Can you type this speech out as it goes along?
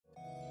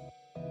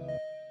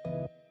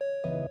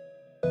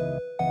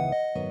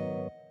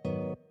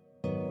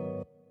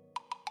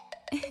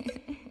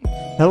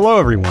Hello,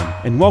 everyone,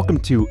 and welcome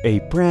to a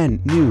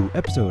brand new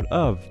episode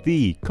of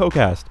the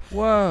CoCast.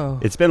 Whoa.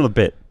 It's been a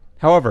bit.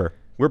 However,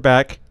 we're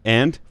back,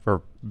 and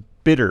we're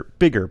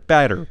bigger,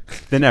 badder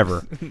than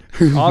ever.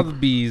 All the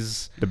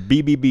B's. The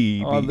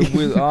BBB. All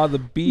the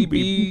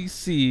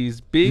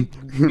BBCs.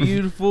 Big,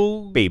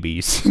 beautiful.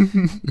 Babies.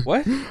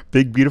 What?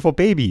 Big, beautiful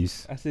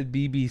babies. I said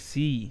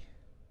BBC.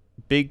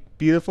 Big,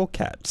 beautiful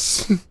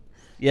cats.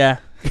 Yeah.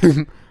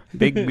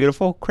 Big,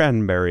 beautiful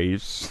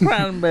cranberries.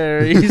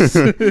 Cranberries.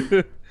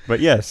 But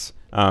yes,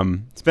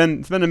 it's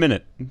been a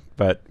minute,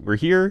 but we're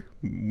here.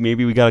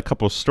 Maybe we got a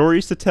couple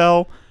stories to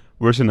tell.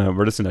 We're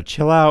just gonna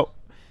chill out.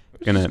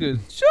 We're just gonna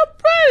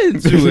jump right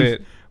into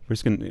it. We're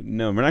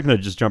not gonna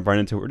just jump right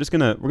into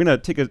it.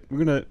 We're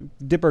gonna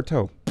dip our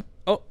toe.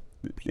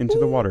 Into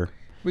the water.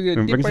 We're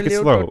gonna take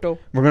it little slow. toe.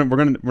 We're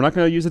not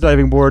gonna use a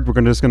diving board. We're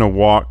just gonna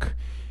walk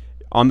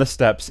on the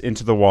steps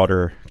into the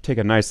water. Take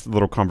a nice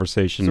little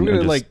conversation. So we're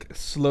gonna and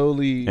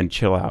slowly and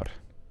chill out.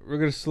 We're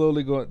gonna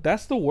slowly go.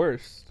 That's the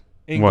worst.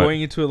 And What? going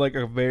into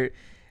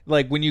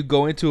when you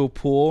go into a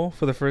pool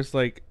for the first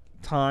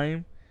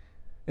time,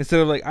 instead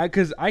of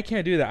because I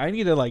can't do that. I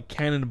need to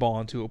cannonball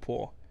into a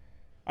pool.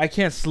 I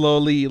can't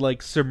slowly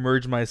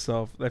submerge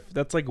myself.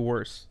 That's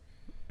worse.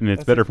 And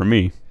it's better for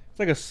me. It's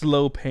like a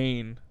slow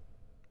pain.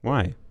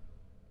 Why?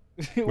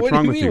 What do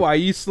wrong you with mean? you? Why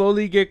you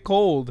slowly get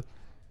cold?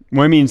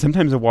 Well, I mean,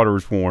 sometimes the water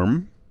is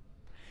warm,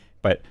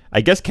 but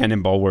I guess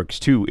cannonball works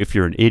too if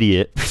you're an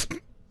idiot.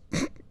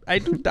 I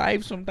do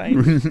dive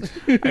sometimes.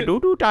 I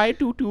do dive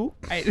too.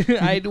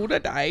 I do the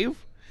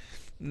dive.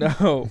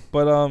 No,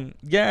 but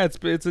yeah,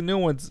 it's a new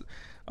one.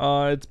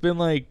 It's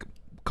been a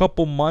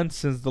couple months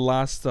since the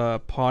last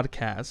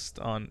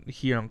podcast on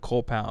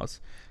Cold Pals.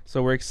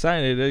 So we're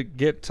excited to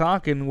get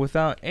talking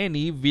without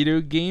any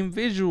video game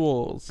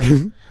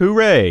visuals.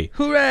 Hooray!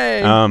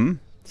 Hooray!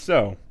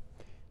 So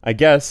I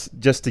guess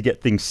just to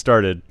get things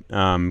started,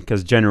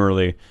 because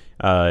generally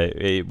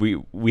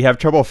we have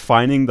trouble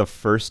finding the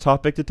first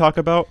topic to talk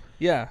about.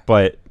 Yeah.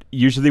 But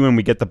usually when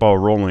we get the ball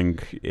rolling,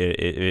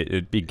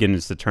 it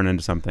begins to turn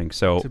into something.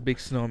 So It's a big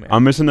snowman.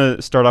 I'm just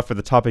gonna start off with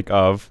the topic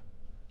of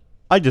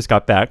I just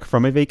got back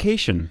from a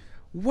vacation.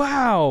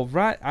 Wow,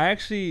 right.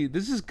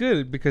 This is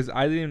good because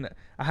I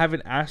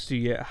haven't asked you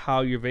yet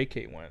how your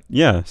vacate went.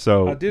 Yeah.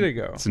 So How did it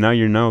go? So now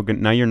you're now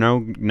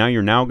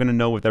gonna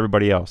know with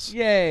everybody else.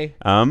 Yay.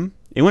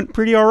 It went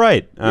pretty all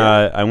right.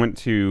 Yeah. I went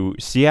to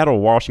Seattle,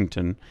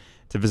 Washington,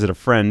 to visit a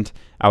friend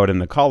out in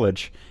the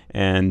college,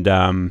 and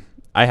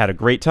I had a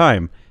great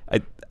time.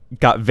 I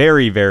got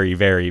very, very,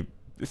 very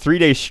 3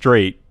 days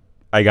straight.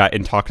 I got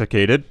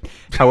intoxicated.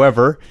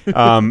 However,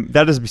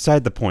 that is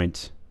beside the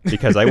point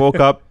because I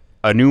woke up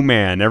a new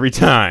man every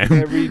time.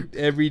 Every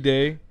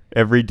day.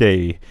 Every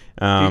day.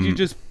 Did you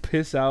just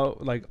piss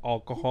out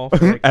alcohol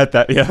for at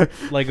that? Yeah.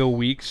 a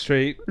week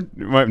straight?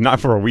 Well,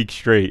 not for a week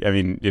straight. I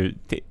mean,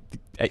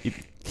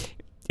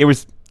 it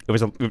was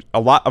a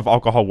lot of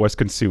alcohol was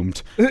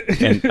consumed,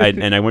 and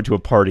I went to a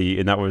party,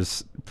 and that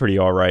was pretty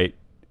all right.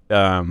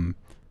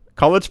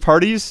 College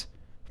parties,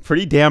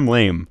 pretty damn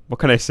lame. What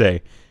can I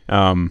say?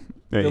 They're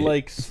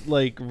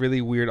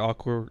really weird,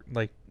 awkward,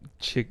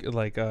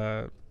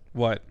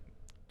 what?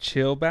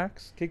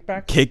 Kickbacks?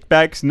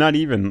 Kickbacks, not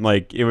even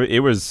it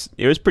was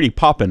pretty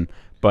poppin',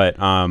 but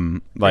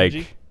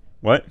Cringy?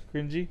 what?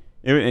 Cringy?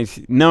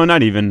 No,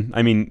 not even.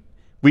 I mean,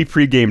 we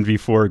pre-gamed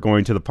before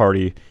going to the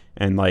party,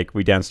 and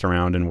we danced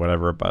around and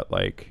whatever, but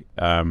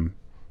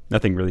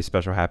nothing really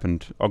special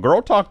happened. A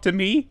girl talked to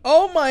me.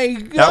 Oh my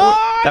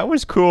god! That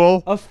was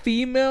cool. A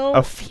female?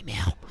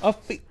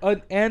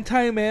 An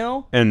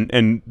anti-male?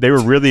 And they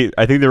were really,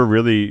 I think they were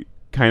really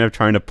kind of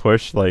trying to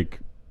push,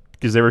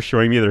 because they were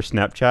showing me their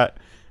Snapchat,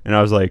 and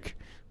I was like,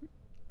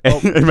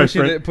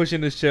 and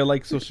pushing to share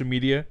social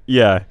media?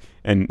 Yeah,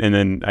 and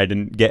then I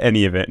didn't get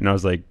any of it, and I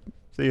was like,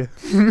 see ya.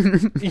 You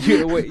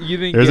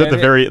didn't it was get at the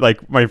it? very,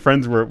 my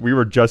friends we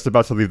were just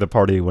about to leave the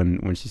party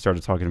when she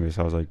started talking to me,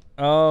 so I was like,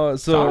 oh,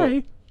 so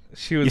sorry.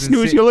 she was You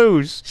snooze, you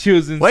lose. She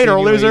was Later,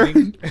 loser.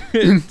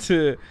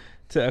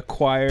 to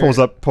acquire. Pulls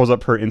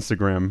up her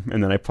Instagram,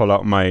 and then I pull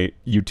out my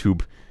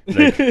YouTube.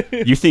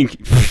 You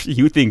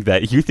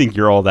think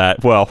you're all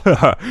that? Well,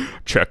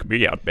 check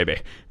me out,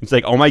 baby. It's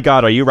oh my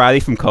god, are you Riley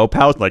from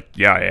CoPals?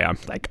 Yeah, I am.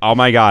 Oh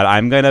my god,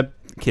 I'm gonna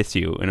kiss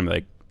you, and I'm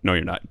like, no,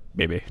 you're not,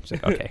 baby. It's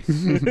okay.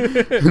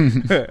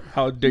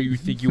 How dare you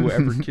think you will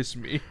ever kiss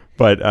me?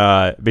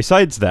 But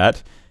besides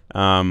that,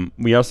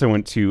 we also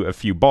went to a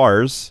few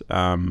bars.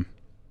 Went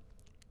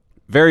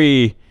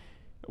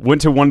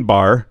to one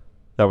bar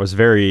that was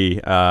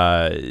very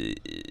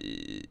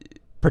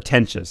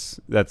pretentious.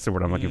 That's the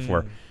word I'm looking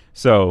for.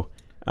 So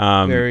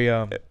very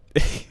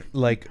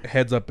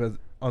heads up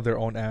on their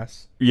own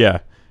ass.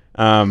 Yeah.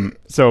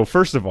 So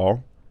first of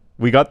all,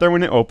 we got there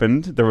when it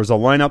opened. There was a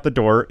line out the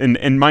door,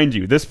 and mind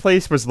you, this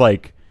place was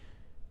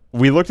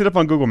we looked it up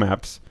on Google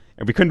Maps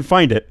and we couldn't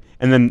find it.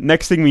 And then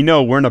next thing we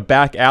know, we're in a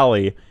back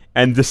alley,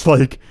 and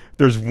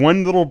there's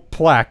one little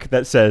plaque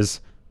that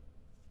says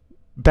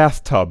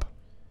bathtub.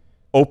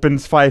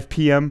 opens 5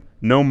 p.m.,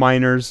 no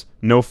minors,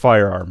 no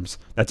firearms.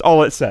 That's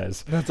all it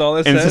says. That's all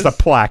it And says? it's just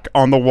a plaque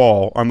on the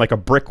wall, on like a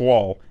brick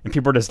wall, and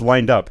people are just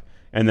lined up.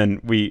 And then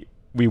we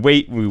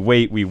wait.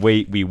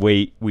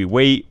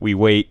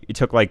 It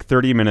took like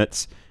 30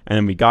 minutes, and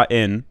then we got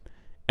in,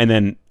 and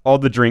then all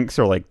the drinks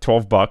are like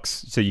 $12.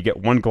 So you get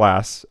one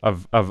glass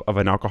of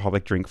an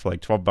alcoholic drink for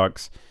like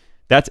 $12.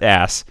 That's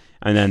ass.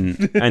 And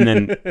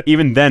then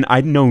even then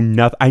I know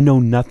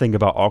nothing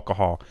about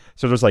alcohol.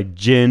 So there's like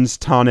gins,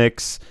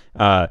 tonics,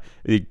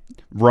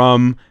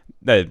 rum,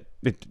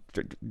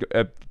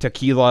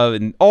 tequila,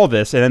 and all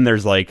this. And then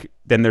there's like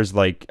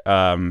what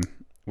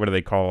are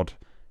they called?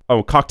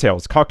 Oh,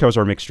 cocktails. Cocktails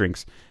are mixed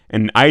drinks.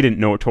 And I didn't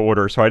know what to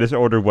order, so I just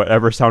ordered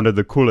whatever sounded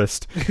the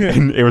coolest.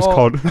 And it was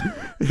called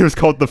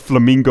the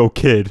Flamingo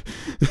Kid.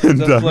 And,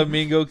 The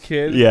Flamingo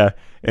Kid? Yeah.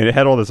 And it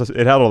had all this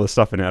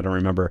stuff in it. I don't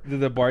remember.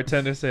 Did the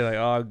bartender say like,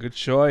 "Oh, good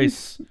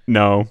choice"?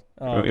 No.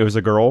 Oh. It was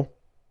a girl.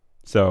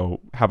 So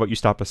how about you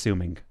stop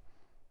assuming?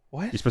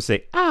 What? You're supposed to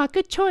say,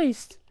 good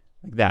choice.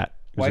 Like that.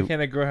 Why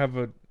can't a girl have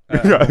a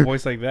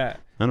voice like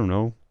that? I don't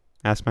know.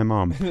 Ask my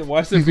mom.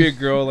 Why should there be a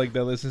girl like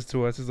that listens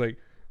to us? Is like,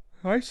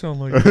 I sound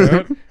like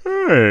that.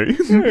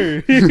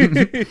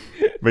 Hey.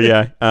 But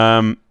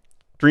yeah,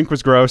 drink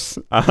was gross.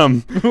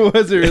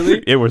 Was it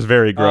really? It was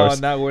very gross. Oh,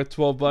 not worth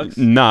 $12.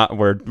 Not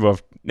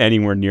worth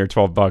anywhere near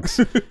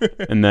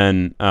 $12. And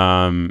then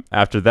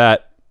after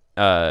that,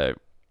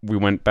 we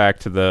went back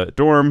to the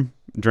dorm,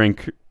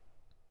 drank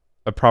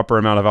a proper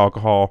amount of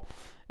alcohol,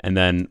 and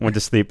then went to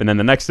sleep. And then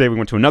the next day we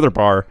went to another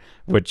bar,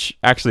 which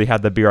actually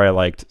had the beer I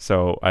liked.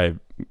 So I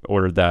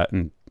ordered that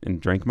and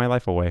drank my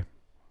life away.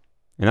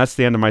 And that's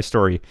the end of my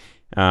story.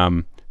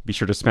 Be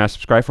sure to smash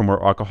subscribe for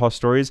more alcohol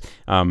stories.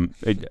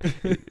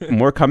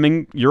 More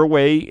coming your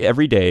way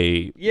every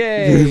day.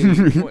 Yay!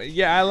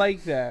 Yeah, I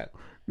like that.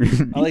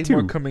 I like too.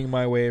 more coming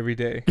my way every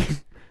day.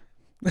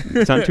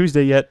 It's not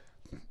Tuesday yet,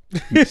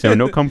 so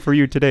no come for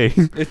you today.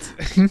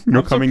 No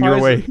I'm coming your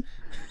way.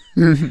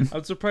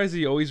 I'm surprised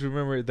you always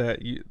remember that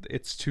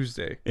it's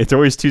Tuesday. It's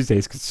always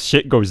Tuesdays because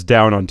shit goes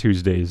down on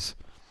Tuesdays.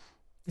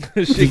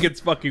 Shit gets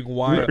fucking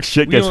wild.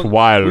 Shit gets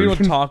wild. We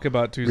don't talk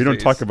about Tuesdays. We don't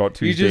talk about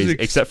You just Tuesdays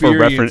except for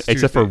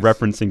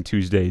referencing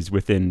Tuesdays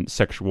within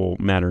sexual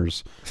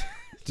matters.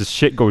 Just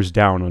shit goes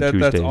down on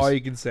Tuesdays. That's all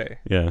you can say.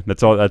 Yeah,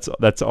 that's all.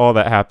 That's all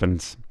that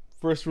happens.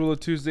 First rule of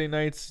Tuesday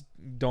nights: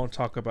 don't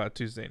talk about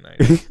Tuesday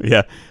nights.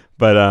 Yeah,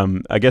 but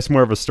I guess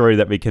more of a story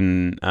that we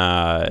can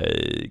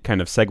kind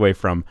of segue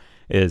from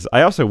is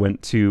I also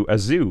went to a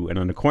zoo and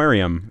an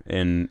aquarium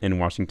in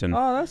Washington.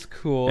 Oh, that's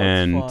cool.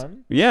 And that's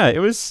fun. yeah, it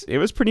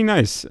was pretty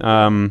nice.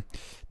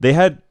 They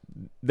had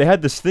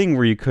this thing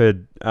where you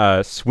could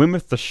swim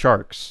with the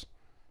sharks.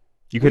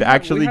 You could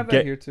actually we have get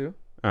that here too.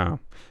 Oh,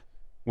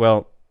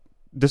 well,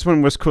 this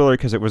one was cooler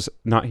because it was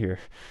not here.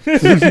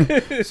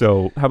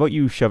 So how about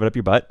you shove it up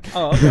your butt?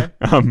 Oh, okay.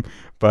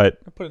 But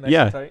I'll put it nice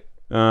yeah,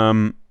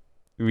 and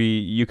tight.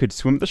 you could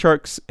swim with the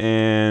sharks,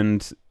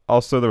 and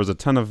also there was a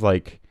ton of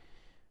like.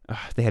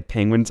 They had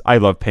penguins. I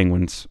love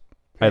penguins.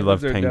 I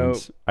love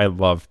penguins. Dope. I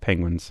love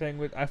penguins.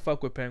 I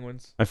fuck with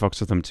penguins. I fucks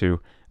with them too.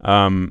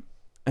 And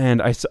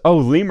I saw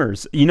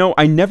lemurs. You know,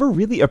 I never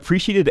really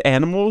appreciated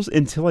animals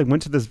until I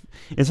went to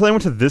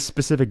this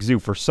specific zoo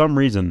for some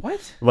reason.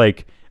 What?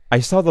 Like I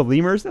saw the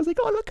lemurs. And I was like,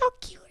 oh, look how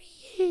cute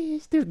he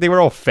is. They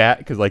were all fat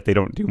because like they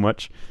don't do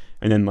much.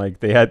 And then like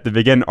they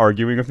began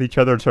arguing with each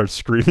other and started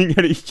screaming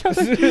at each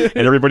other.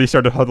 And everybody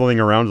started huddling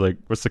around like,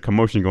 what's the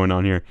commotion going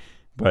on here?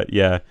 But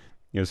yeah.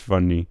 It was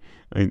funny,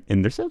 and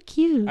they're so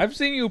cute. I've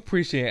seen you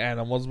appreciate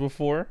animals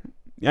before.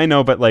 I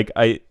know, but like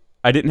I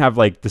didn't have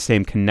like the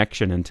same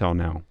connection until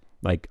now.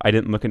 Like I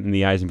didn't look it in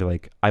the eyes and be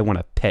like, I want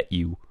to pet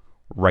you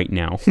right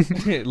now.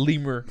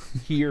 Lemur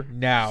here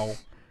now.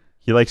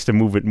 He likes to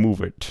move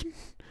it.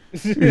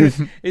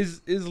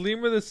 Is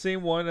lemur the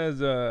same one as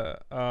the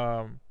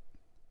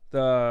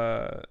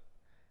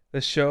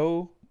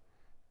show?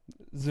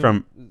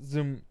 From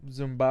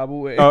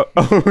Zimbabwe.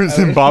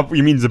 Zimbabwe.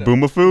 You mean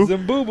Zaboomafoo?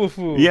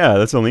 Zaboomafoo. Yeah,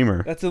 that's a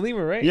lemur. That's a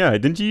lemur, right? Yeah,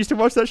 didn't you used to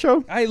watch that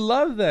show? I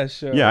love that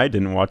show. Yeah, I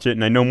didn't watch it,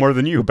 and I know more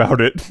than you about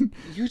it.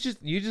 You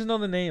just know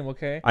the name,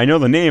 okay? I know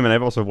the name, and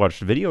I've also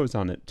watched videos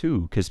on it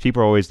too, because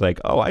people are always like,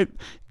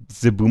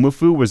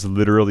 Zaboomafoo was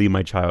literally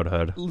my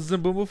childhood.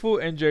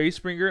 Zaboomafoo and Jerry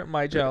Springer,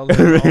 my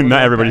childhood.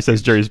 Not everybody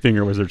says Jerry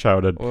Springer was their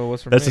childhood. Well,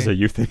 what's for That's me? just a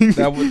you thing.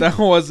 That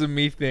was a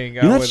me thing.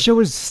 You know that show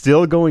is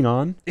still going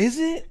on? Is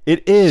it?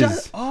 It is.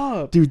 Shut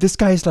up. Dude, this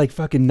guy's like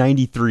fucking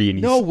 93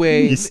 and No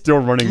way. He's still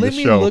running the show.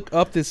 Let me look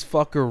up this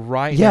fucker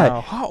right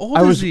now. How old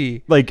is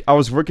he? Like I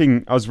was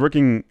working and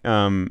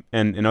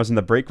I was in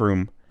the break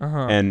room.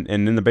 Uh-huh. And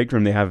in the break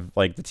room they have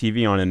like the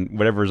TV on and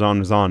whatever's on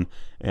was on,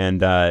 and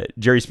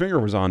Jerry Springer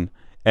was on.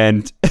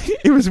 And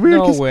it was weird.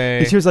 No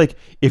way. She was like,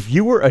 if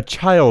you were a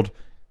child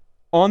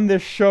on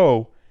this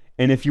show,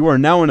 and if you are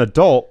now an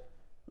adult,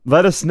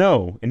 let us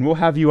know, and we'll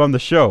have you on the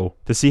show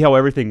to see how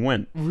everything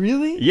went.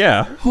 Really?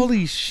 Yeah.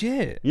 Holy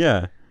shit.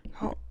 Yeah.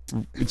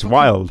 It's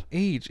wild.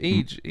 Age.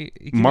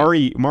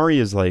 Maury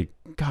is like,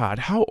 God,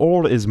 how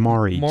old is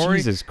Maury? Maury-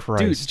 Jesus Dude,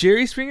 Christ.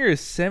 Jerry Springer is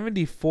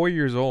 74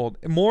 years old.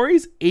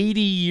 Maury's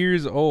 80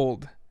 years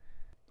old.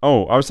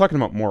 Oh, I was talking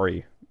about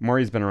Maury.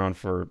 Maury's been around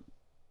for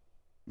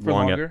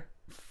Longer.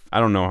 I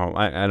don't know how.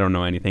 I don't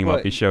know anything about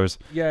But- these shows.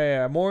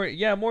 Yeah. Maury's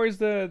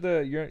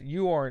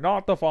you are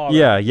not the father.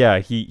 Yeah.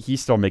 He's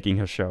still making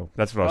his show.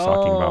 That's what I was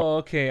talking about.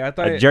 Okay. I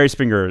thought. Jerry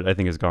Springer, I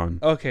think, is gone.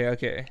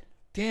 Okay.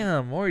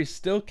 Damn, Maury's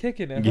still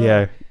kicking it. Huh?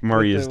 Yeah,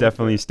 Maury With is the-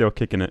 definitely still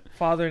kicking it.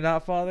 Father,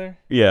 not father.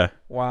 Yeah.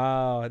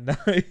 Wow,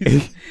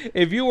 nice.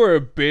 If you were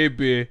a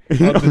baby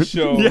on the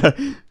show, Yeah.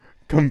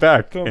 Come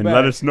back Come and back.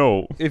 let us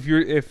know.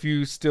 if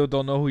you still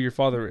don't know who your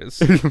father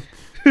is,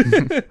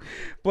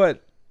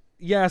 but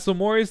yeah, so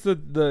Maury's the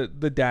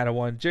data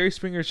one. Jerry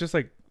Springer's just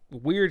like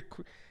weird.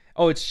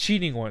 Oh, it's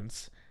cheating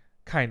ones,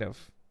 kind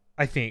of.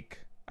 I'm pretty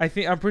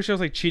sure it was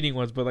like cheating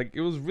ones, but like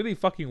it was really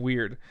fucking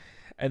weird.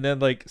 And then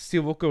like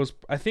Steve Wilkos was,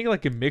 I think,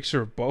 like a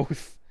mixture of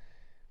both.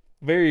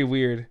 Very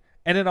weird.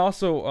 And then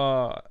also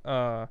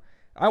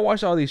I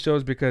watched all these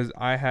shows because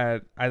I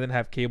didn't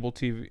have cable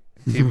TV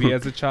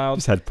as a child.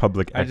 Just had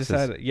public I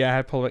access. I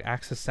had public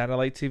access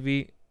satellite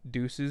TV,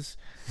 deuces,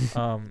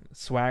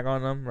 swag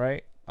on them,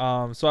 right?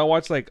 So I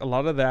watched like a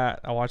lot of that.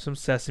 I watched some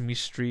Sesame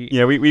Street.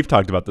 Yeah, we've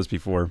talked about this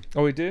before.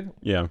 Oh, we did?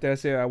 Yeah. Did I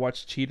say I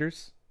watched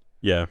Cheaters?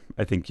 Yeah,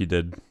 I think you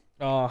did.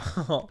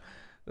 Oh,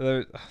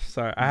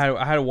 sorry.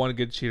 I had one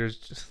good Cheaters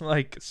just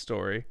like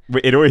story.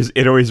 But it always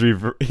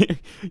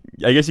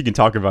I guess you can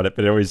talk about it,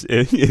 but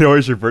it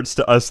always reverts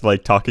to us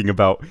like talking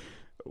about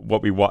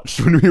what we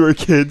watched when we were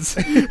kids.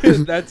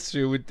 That's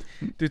true. We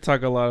do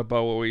talk a lot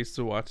about what we used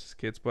to watch as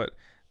kids, but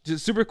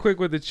just super quick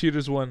with the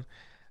Cheaters one.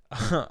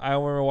 I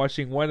remember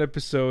watching one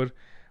episode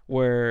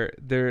where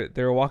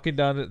they're walking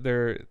down,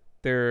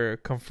 they're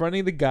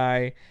confronting the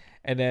guy,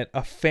 and then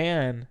a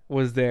fan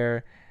was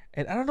there,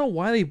 and I don't know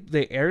why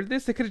they aired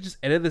this. They could have just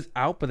edited this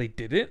out, but they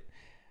didn't.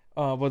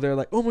 But they're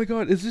like, "Oh my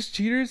God, is this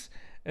Cheaters?"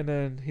 And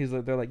then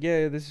they're like,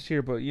 "Yeah, this is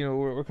Cheater, but you know,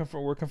 we're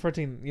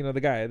confronting, you know, the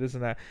guy, this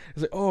and that."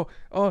 It's like,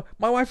 "Oh,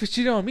 my wife is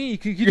cheating on me.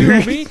 Can you do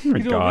it on me? Oh my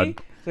You do it on God. me?"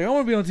 It's like, "I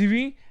want to be on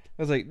TV."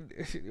 I was like,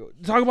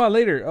 "Talk about it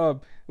later.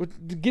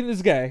 Getting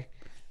this guy."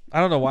 I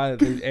don't know why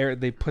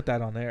they put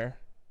that on there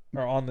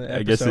or on the episode.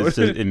 I guess it's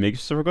just, it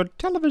makes for good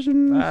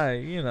television.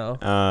 You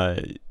know.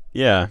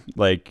 Yeah,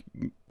 like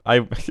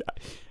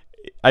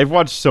I've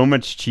watched so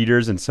much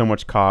Cheaters and so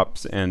much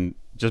Cops, and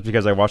just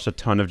because I watched a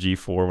ton of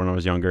G4 when I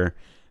was younger,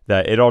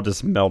 that it all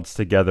just melts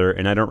together,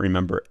 and I don't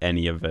remember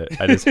any of it.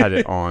 I just had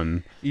it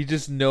on. You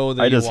just know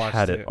that I you just watched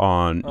had it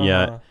on.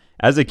 Yeah. Uh-huh.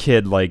 As a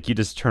kid, like you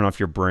just turn off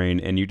your brain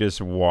and you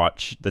just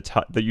watch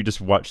you just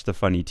watch the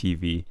funny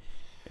TV,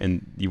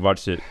 and you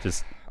watch it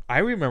just. I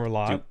remember a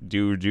lot.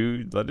 Do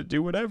let it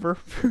do whatever.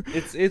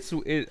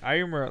 I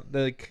remember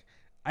like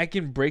I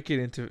can break it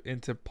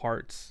into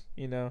parts,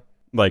 you know.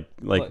 like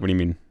what do you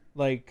mean?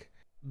 Like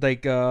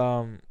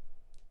the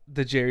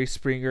Jerry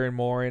Springer and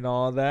Maury and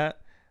all of that.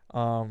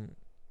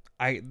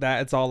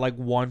 It's all like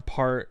one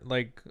part,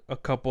 like a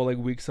couple like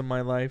weeks of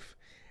my life,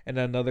 and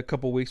then another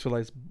couple weeks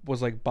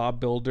was like Bob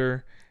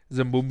Builder,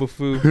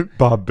 Zamboombafu.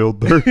 Bob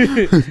Builder.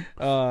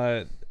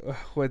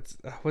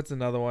 What's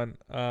another one?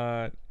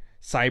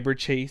 Cyber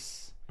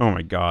Chase. Oh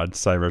my God,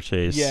 Cyber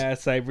Chase. Yeah,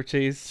 Cyber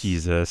Chase.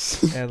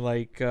 Jesus. And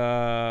like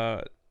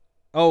the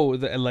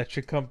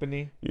Electric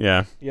Company.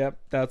 Yeah. Yep,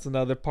 that's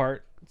another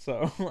part.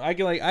 So I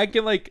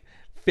can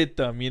fit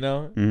them, you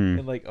know. Mhm.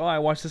 And like, oh, I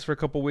watched this for a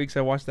couple weeks.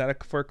 I watched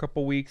that for a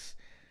couple weeks.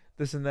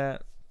 This and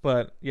that.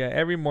 But yeah,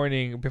 every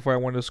morning before I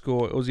went to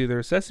school, it was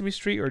either Sesame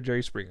Street or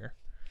Jerry Springer.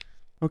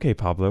 Okay,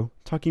 Pablo.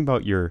 Talking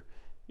about your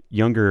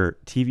younger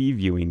TV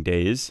viewing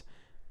days,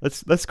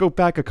 let's go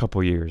back a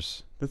couple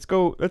years. Let's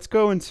go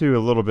into a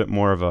little bit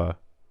more of a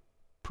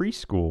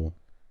preschool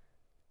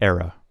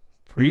era.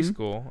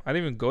 Preschool. I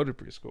didn't even go to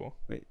preschool.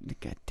 Wait,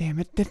 God damn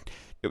it!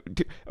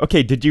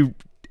 Okay, do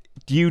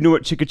you know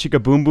what Chicka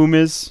Chicka Boom Boom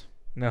is?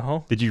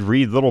 No. Did you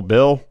read Little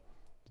Bill?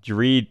 Did you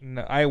read?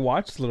 No, I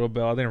watched Little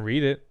Bill. I didn't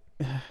read it.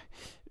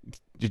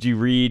 Did you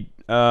read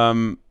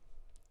the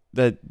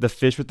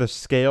fish with the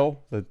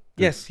scale?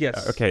 Yes.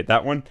 Okay,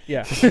 that one.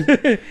 Yeah.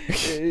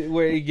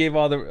 Where he gave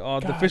all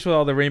the fish with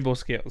all the rainbow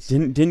scales.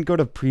 Didn't go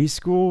to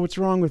preschool. What's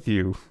wrong with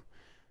you?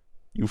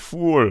 You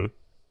fool!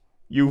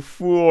 You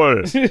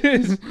fool!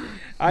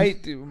 I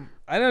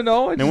don't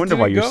know. I No just wonder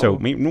why didn't you're go.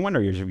 no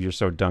wonder you're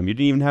so dumb. You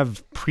didn't even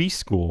have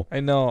preschool. I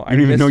know. I You don't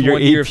even missed know your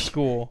one year of AP.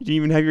 school. You didn't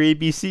even have your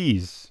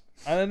ABCs.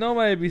 I don't know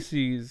my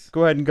ABCs.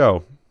 Go ahead and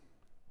go.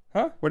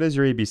 Huh? What is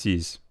your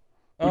ABCs?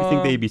 What do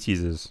you think the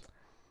ABCs is?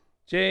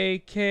 J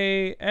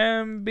K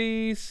M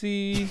B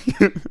C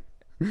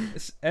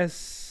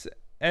S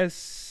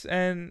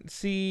N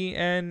C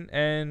N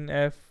N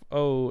F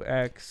O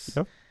X.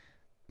 Yep.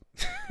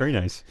 Very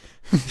nice.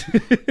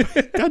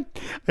 God,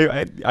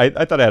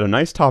 I thought I had a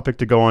nice topic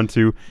to go on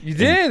to. You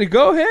did.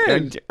 Go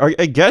ahead.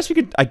 I guess you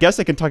could. I guess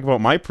I can talk about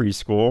my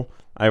preschool.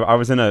 I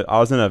was in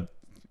a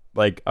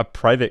like a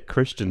private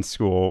Christian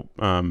school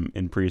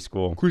in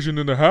preschool. Christian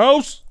in the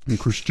house.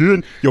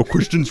 Christian, yo,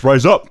 Christians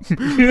rise up.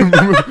 Christian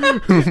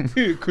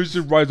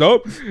rise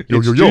up. Yo,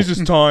 It's yo, yo.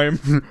 Jesus time.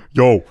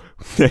 Yo,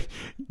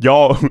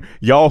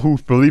 y'all who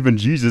believe in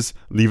Jesus,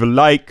 leave a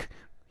like,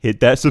 hit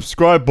that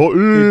subscribe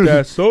button. Get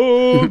that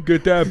sub.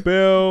 Get that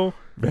bell.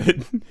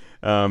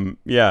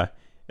 Yeah,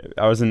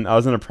 I was in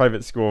a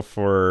private school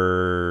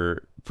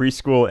for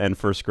preschool and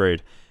first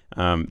grade.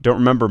 Don't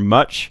remember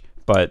much,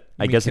 but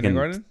I guess I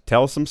can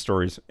tell some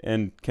stories.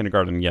 And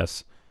kindergarten,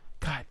 yes.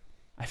 God,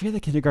 I feel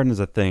like kindergarten is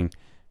a thing.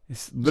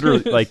 It's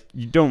literally like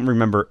you don't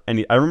remember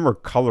any. I remember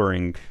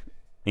coloring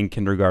in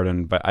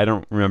kindergarten, but I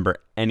don't remember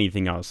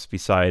anything else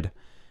beside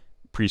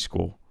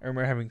preschool. I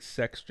remember having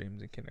sex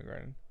dreams in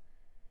kindergarten.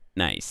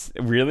 Nice.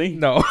 Really?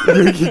 No.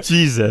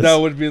 Jesus. That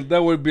would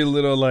be a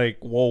little like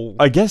whoa.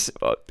 I guess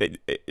a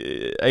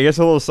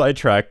little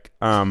sidetrack.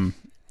 One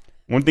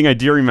thing I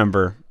do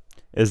remember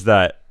is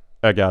that,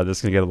 oh god, this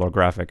is gonna get a little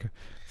graphic,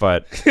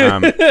 but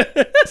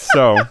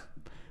so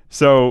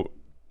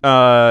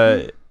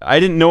I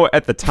didn't know it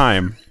at the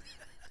time,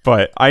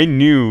 but I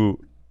knew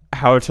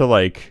how to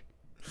like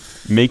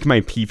make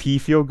my pee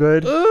feel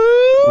good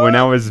when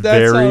I was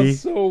very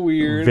sounds so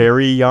weird.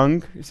 very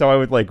young. So I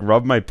would like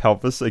rub my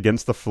pelvis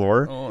against the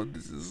floor. Oh,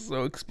 this is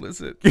so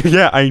explicit.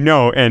 Yeah, I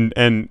know. And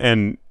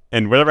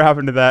whatever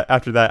happened to that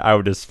after that, I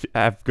would just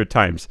have good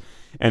times.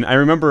 And I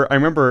remember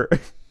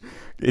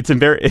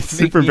it's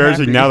super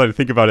embarrassing happy. now that I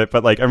think about it,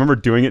 but like I remember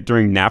doing it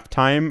during nap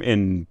time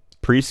in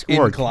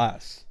preschool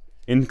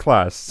In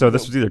class. So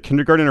this was either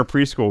kindergarten or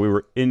preschool. We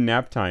were in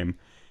nap time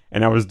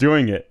and I was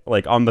doing it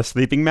like on the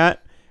sleeping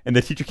mat, and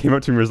the teacher came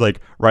up to me and was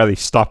like, "Riley,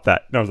 stop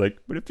that." And I was like,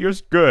 "But it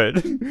feels good."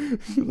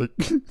 Like,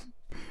 so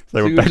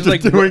I went back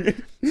to doing it.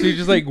 So you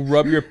just like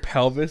rub your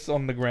pelvis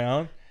on the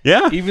ground?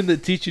 Yeah. Even the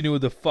teacher knew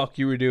what the fuck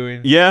you were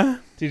doing. Yeah.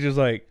 Teacher's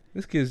like,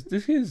 this kid's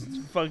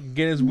fucking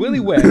getting his willy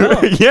wet, huh?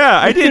 Yeah,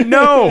 I didn't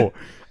know.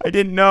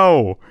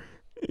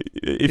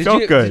 It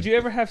felt good. Did you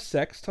ever have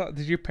sex talk?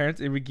 Did your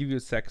parents ever give you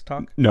a sex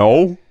talk?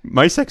 No,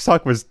 my sex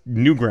talk was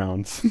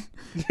Newgrounds.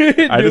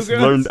 I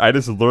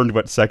just learned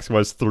what sex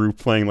was through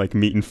playing like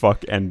Meet and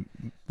Fuck and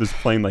just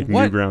playing like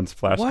Newgrounds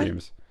flash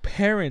games.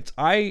 Parents,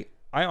 I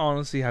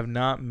honestly have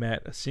not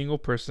met a single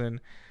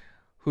person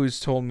who's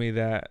told me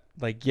that,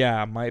 like,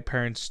 yeah, my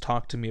parents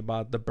talk to me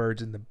about the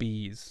birds and the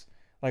bees.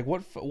 Like,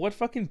 what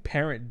fucking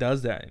parent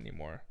does that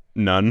anymore?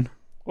 None.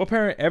 What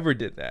parent ever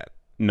did that?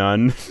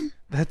 None.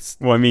 That's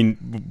well, I mean,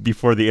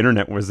 before the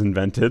internet was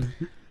invented.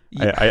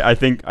 Yeah. I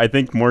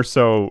think more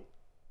so,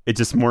 it's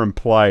just more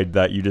implied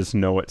that you just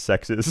know what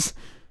sex is.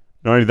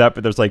 Not only that,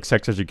 but there's like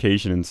sex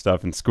education and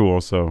stuff in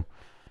school. So,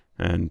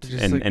 and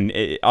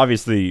it,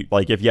 obviously,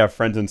 like if you have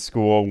friends in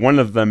school, one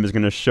of them is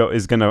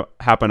gonna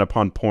happen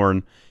upon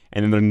porn,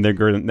 and then they're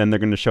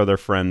gonna show their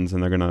friends,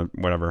 and they're gonna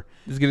whatever.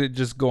 It's gonna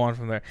just go on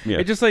from there. Yeah.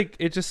 It just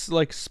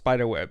like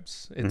spider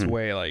webs its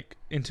way like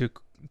into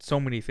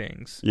so many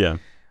things. Yeah.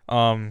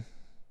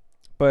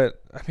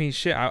 But I mean,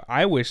 shit.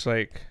 I wish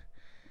I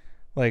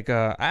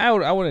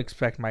wouldn't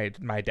expect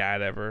my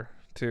dad ever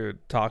to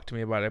talk to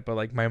me about it, but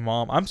like my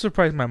mom, I'm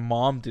surprised my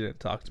mom didn't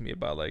talk to me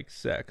about like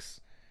sex,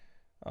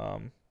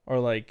 or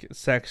like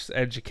sex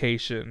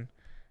education.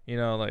 You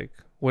know, like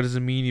what does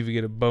it mean if you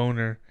get a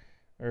boner,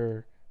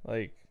 or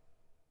like,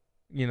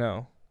 you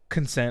know,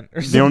 consent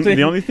or something.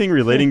 The only thing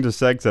relating to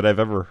sex that I've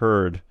ever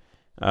heard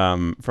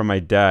from my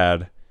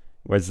dad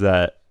was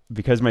that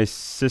because my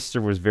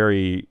sister was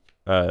very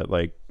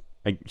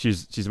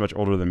she's much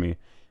older than me.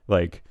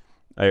 Like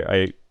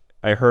I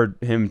heard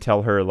him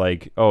tell her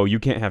like, "Oh, you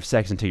can't have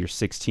sex until you're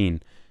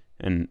 16,"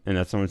 and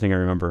that's the only thing I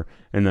remember.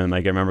 And then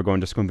like I remember going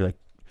to school and be like,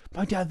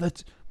 my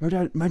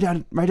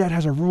dad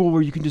has a rule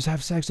where you can just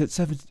have sex at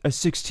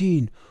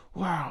 16.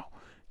 Wow.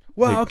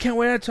 Wow, Like, I can't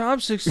wait until I'm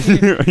 16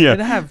 yeah.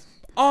 and I have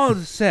all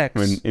the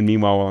sex. And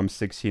meanwhile, while I'm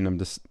 16, I'm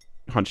just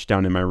hunched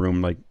down in my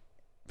room, like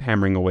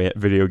hammering away at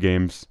video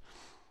games,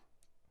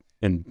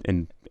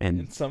 and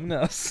something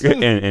else,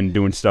 and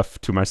doing stuff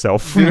to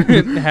myself,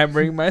 and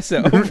hammering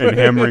myself,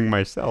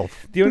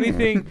 The only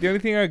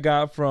thing I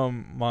got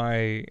from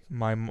my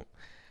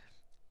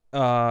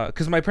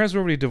because my parents were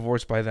already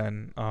divorced by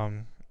then.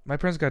 My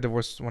parents got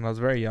divorced when I was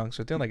very young, so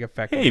it didn't like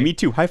affect me. Hey, me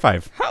too. High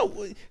five. How?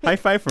 High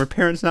five for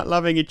parents not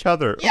loving each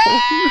other. Yeah.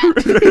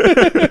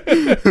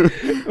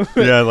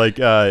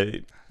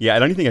 I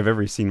don't think I've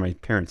ever seen my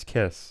parents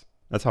kiss.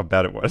 That's how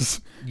bad it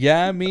was.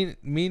 Yeah, me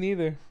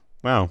neither.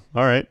 Wow.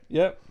 All right.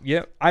 Yep.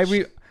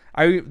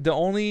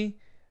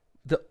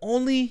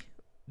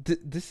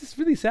 This is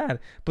really sad,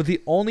 but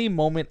the only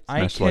moment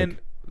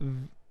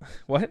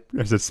what?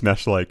 I said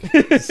smash like.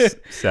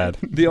 Sad.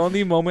 The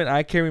only moment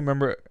I can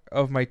remember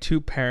of my two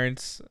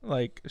parents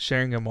like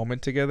sharing a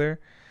moment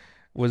together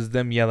was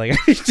them yelling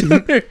at each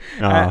other.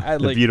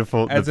 The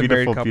beautiful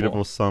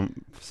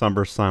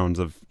somber sounds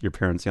of your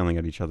parents yelling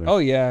at each other. Oh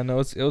yeah, no,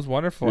 it was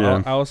wonderful.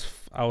 Yeah. I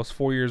was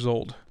 4 years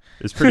old.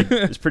 It's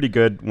pretty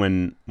good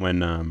when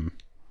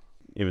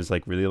it was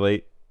like really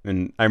late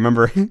And I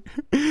remember,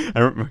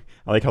 I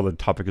like how the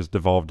topic has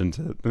devolved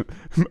into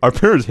our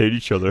parents hate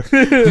each other.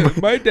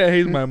 My dad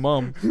hates my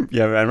mom.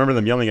 Yeah, I remember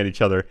them yelling at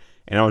each other,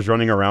 and I was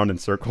running around in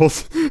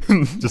circles,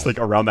 just like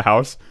around the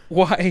house.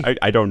 Why?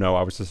 I don't know.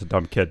 I was just a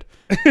dumb kid,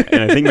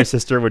 and I think my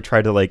sister would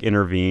try to like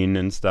intervene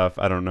and stuff.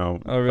 I don't know.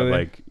 Oh, really? But,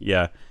 like,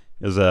 yeah,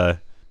 it was I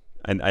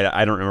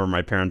don't remember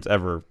my parents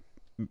ever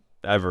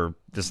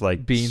just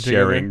like Being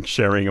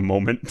sharing a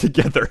moment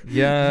together.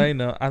 Yeah, I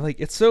know.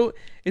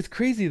 It's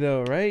crazy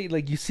though, right?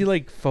 Like you see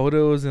like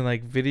photos and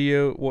like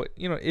video,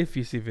 if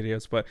you see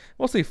videos, but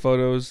mostly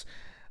photos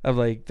of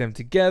like them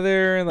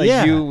together and like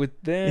Yeah. you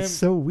with them. It's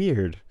so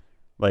weird.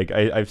 Like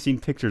I've seen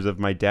pictures of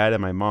my dad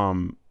and my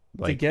mom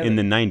like Together. in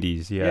the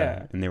 90s,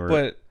 Yeah. and they were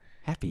But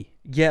happy.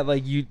 yeah,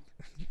 like you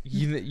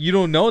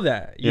don't know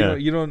that.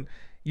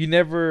 You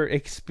never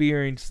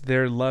experienced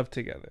their love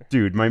together.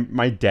 Dude,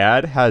 my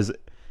dad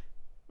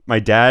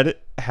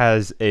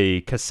has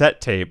a cassette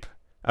tape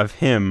of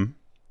him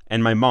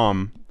and my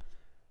mom,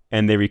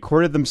 and they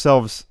recorded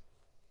themselves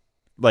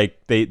like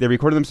they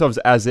recorded themselves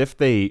as if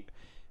they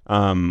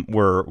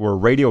were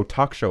radio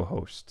talk show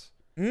hosts.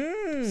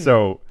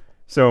 So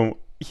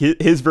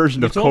his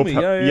version of told me,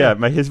 yeah.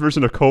 his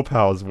version of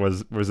Co-Pals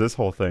was this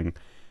whole thing,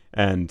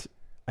 and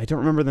I don't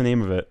remember the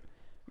name of it,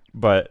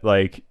 but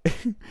like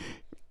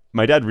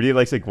my dad really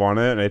likes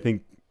iguana, and I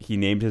think he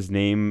named his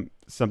name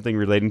something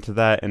relating to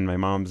that, and my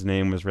mom's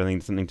name was relating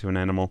to something to an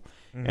animal.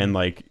 And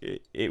like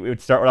it would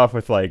start off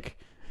with like,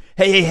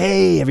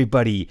 hey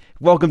everybody,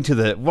 welcome to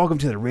the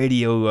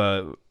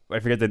radio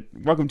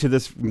welcome to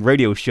this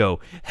radio show.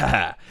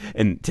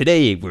 And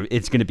today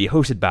it's going to be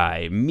hosted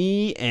by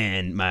me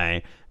and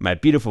my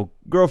beautiful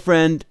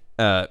girlfriend,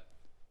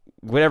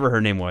 whatever her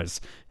name was,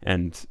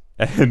 and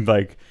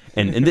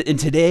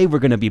today we're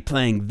going to be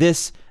playing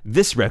this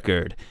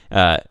record,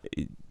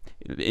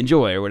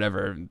 enjoy, or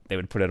whatever. They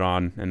would put it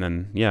on, and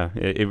then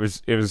it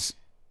was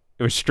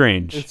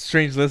strange. It's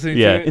strange listening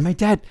Yeah, to it. and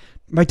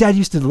my dad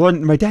used to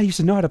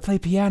know how to play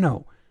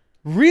piano.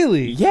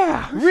 Really?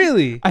 Yeah,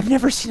 Really? I've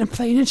never seen him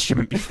play an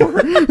instrument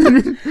before.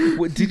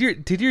 Did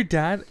your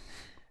dad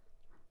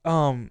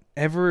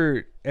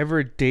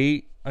ever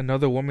date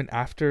another woman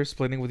after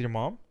splitting with your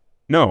mom?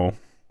 No,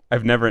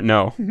 I've never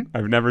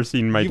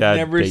seen my dad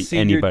never date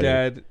seen anybody. your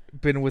dad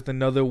been with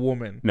another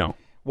woman? No.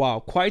 Wow,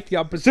 quite the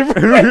opposite. For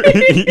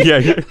me. Yeah,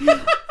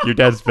 your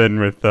dad's been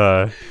with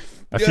a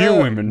few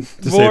women,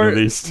 to say the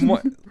least.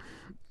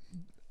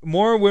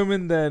 More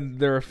women than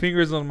there are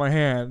fingers on my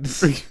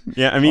hands.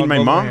 Yeah, I mean, On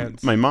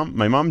my both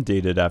mom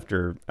dated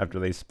after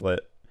they split,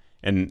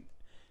 and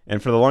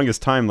for the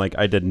longest time, like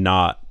I did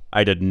not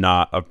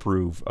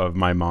approve of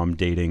my mom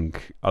dating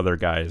other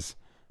guys.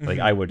 Like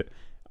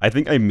I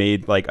think I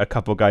made like a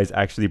couple guys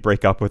actually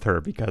break up with her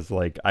because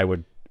like I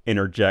would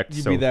interject.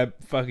 You'd be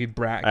that fucking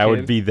brat kid. I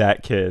would be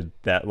that kid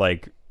that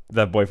like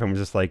that boyfriend was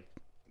just like,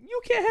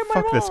 you can't have my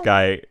fuck mom. this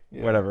guy,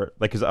 Yeah. whatever.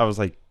 Like, cause I was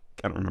like,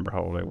 I don't remember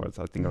how old I was.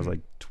 I think I was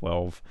like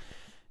 12,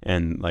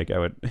 and like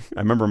I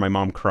remember my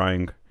mom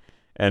crying,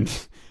 and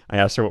I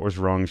asked her what was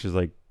wrong. She's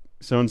like,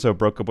 so and so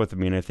broke up with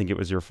me, and I think it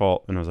was your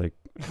fault. And I was like,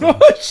 Oh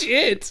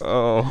shit!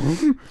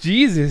 oh,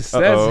 Jesus,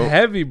 that's Uh-oh.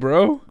 heavy,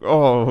 bro.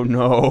 oh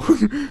no.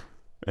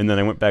 And then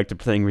I went back to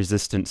playing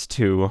Resistance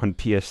 2 on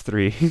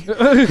PS3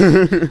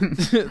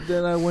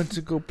 Then I went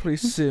to go play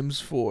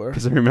Sims 4.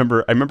 because I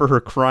remember her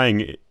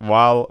crying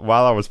while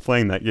I was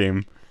playing that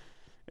game,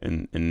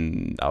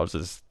 and I was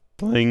just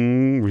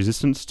playing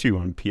Resistance 2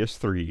 on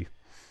PS3.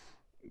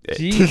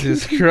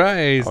 Jesus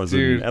Christ, I was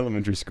dude. in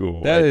elementary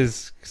school. That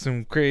is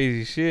some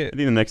crazy shit. I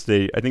think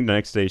the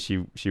next day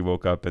she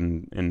woke up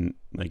and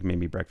like made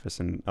me breakfast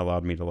and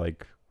allowed me to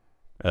like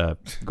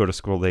go to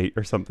school late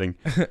or something.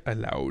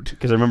 Allowed.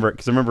 Because I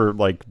remember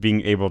like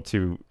being able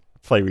to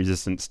play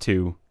Resistance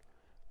 2,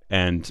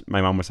 and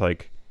my mom was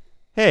like,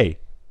 "Hey,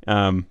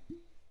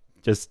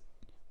 just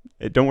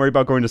don't worry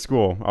about going to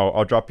school.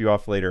 I'll drop you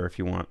off later if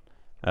you want.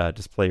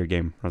 Just play your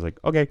game." I was like,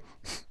 "Okay."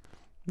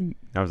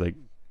 I was like,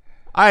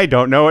 I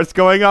don't know what's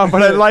going on,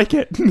 but I like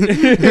it.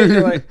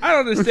 You're like, I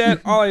don't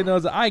understand. All I know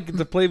is that I get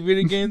to play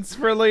video games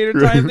for a later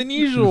time than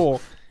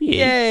usual.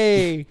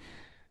 Yay!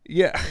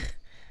 Yeah.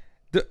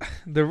 The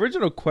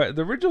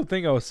original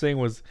thing I was saying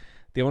was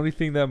the only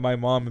thing that my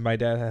mom and my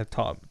dad had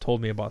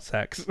told me about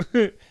sex,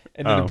 and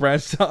then it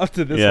branched off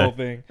to this whole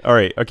thing. All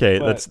right, okay.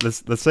 But-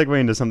 Let's segue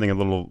into something a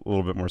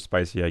little bit more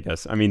spicy, I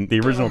guess. I mean, the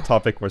original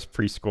topic was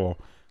preschool.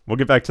 We'll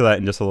get back to that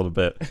in just a little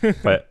bit.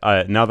 But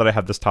now that I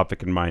have this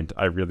topic in mind,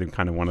 I really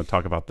kind of want to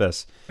talk about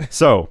this.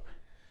 So,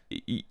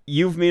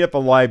 you've made up a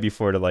lie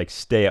before to like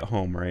stay at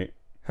home, right?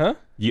 Huh?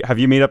 Have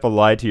you made up a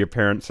lie to your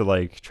parents to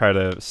like try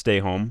to stay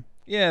home?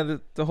 Yeah,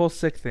 the whole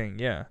sick thing.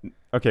 Yeah.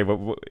 Okay,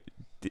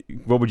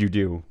 what would you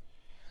do?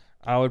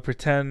 I would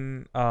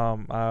pretend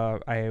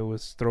I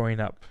was throwing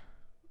up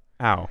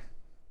Ow.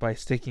 by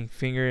sticking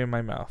finger in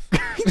my mouth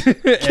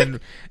and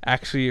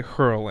actually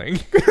hurling,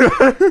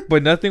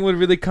 but nothing would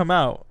really come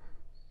out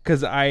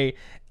because I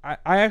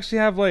actually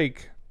have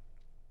like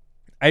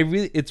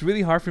it's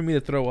really hard for me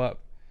to throw up.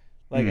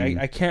 Like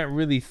I can't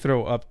really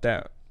throw up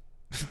that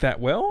that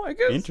well, I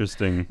guess.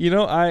 Interesting. You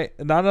know, I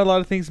not a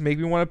lot of things make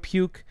me want to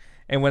puke,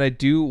 and when I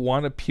do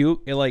want to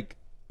puke,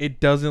 it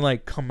doesn't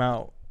like come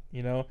out.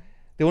 You know,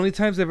 the only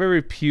times I've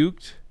ever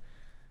puked,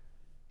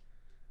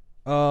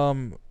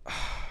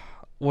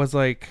 was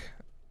like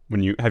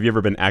When you have you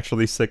ever been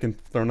actually sick and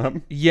thrown up?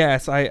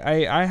 yes,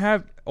 I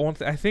have.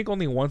 I think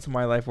only once in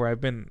my life where I've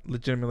been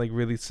legitimately like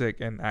really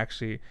sick and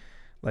actually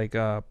like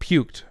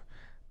puked,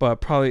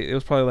 but it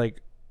was probably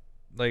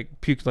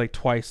like puked like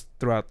twice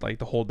throughout like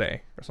the whole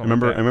day or I something.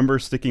 remember like I that. remember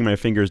sticking my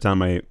fingers down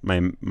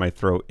my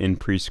throat in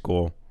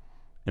preschool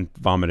and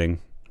vomiting.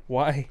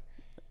 Why?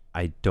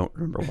 I don't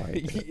remember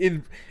why.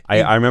 in,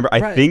 I remember. I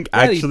Bradley- think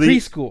Bradley, actually,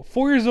 preschool,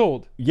 4 years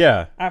old.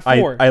 yeah. At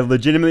 4. I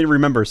legitimately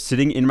remember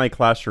sitting in my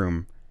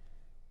classroom,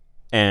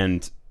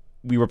 and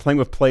we were playing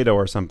with Play-Doh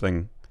or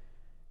something,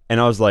 and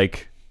I was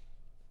like,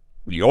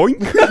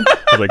 "Yoink!" I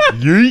was like,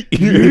 "Yeet!"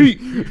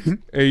 Yeet.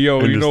 Hey yo,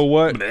 And you know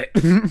what?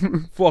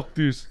 Fuck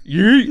this.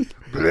 Yeet.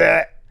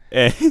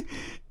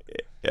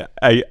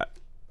 And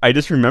I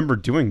just remember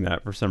doing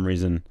that for some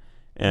reason,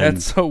 and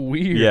That's so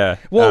weird. yeah.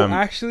 Well,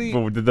 actually,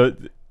 what,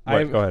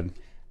 I've- go ahead.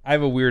 I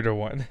have a weirder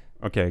one.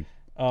 Okay.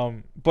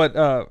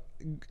 But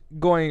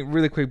going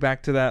really quick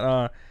back to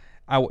that,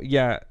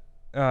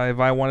 if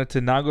I wanted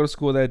to not go to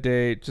school that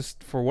day,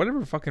 just for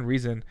whatever fucking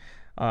reason,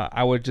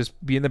 I would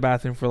just be in the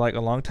bathroom for like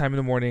a long time in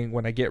the morning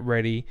when I get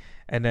ready,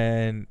 and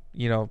then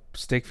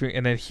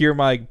and then hear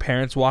my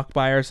parents walk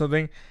by or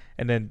something,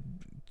 and then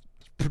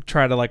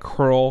try to like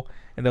hurl,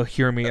 and they'll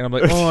hear me, and I'm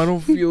like, oh, I don't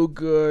feel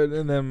good,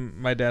 and then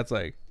my dad's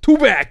like, too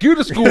bad, you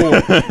to school.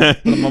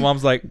 And my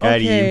mom's like,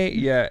 Got okay,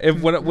 yeah.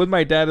 With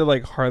my dad, it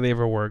like hardly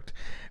ever worked.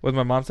 With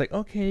my mom's like,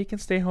 okay, you can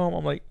stay home.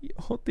 I'm like,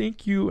 oh,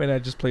 thank you, and I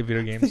just play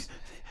video games.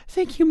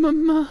 Thank you,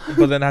 Mama.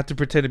 But then I had to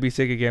pretend to be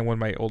sick again when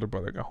my older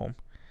brother got home.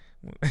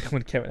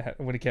 when Kevin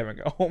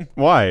got home,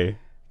 Why?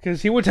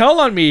 because he would tell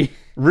on me.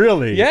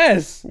 Really?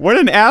 Yes. What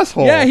an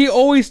asshole. Yeah, he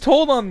always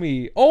told on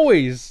me.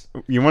 Always.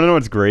 You want to know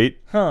what's great?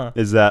 Huh.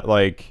 Is that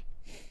like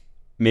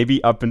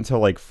maybe up until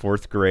like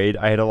 4th grade,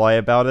 I had to lie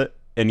about it.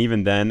 And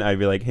even then, I'd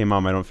be like, hey,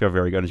 Mom, I don't feel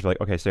very good. And she'd be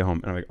like, okay, stay home.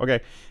 And I'm like,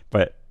 okay.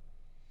 But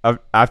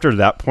after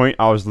that point,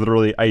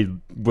 I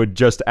would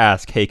just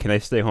ask, hey, can I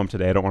stay home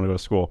today? I don't want to go to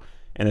school.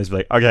 And it's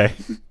like, okay.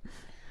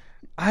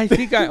 I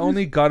think I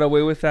only got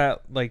away with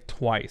that like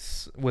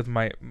twice with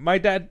my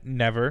dad,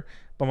 never.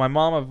 But my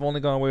mom, I've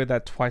only gone away with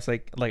that twice.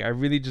 Like I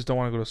really just don't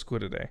want to go to school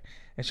today.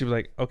 And she'd be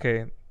like,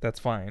 okay, that's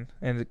fine.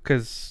 And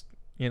because,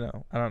 I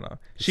don't know.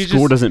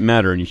 School doesn't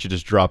matter and you should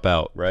just drop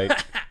out, right?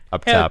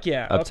 Up Heck top.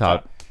 yeah, Up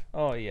top.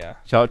 Oh, yeah.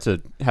 Shout out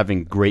to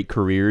having great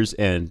careers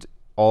and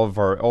all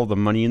the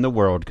money in the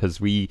world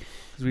because we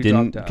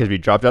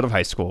dropped out of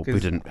high school. We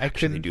didn't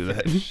actually do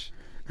that.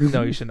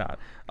 No, you should not.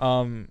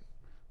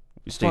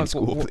 Stay in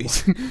school,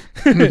 please.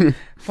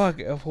 Fuck,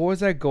 what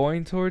was that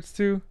going towards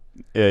to?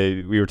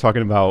 We were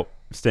talking about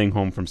staying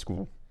home from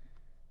school.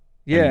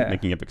 Yeah. And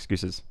making up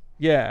excuses.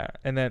 Yeah,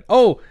 and then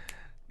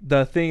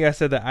the thing I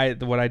said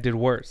that what I did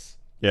worse.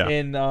 Yeah.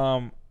 In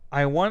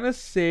I want to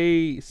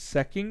say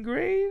 2nd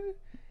grade.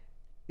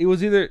 It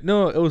was it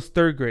was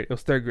 3rd grade. It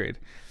was 3rd grade.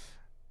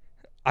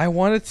 I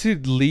wanted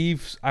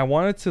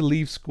to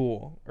leave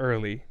school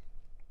early.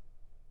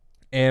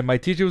 And my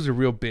teacher was a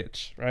real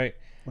bitch, right?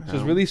 Wow. She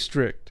was really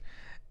strict.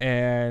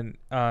 And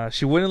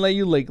she wouldn't let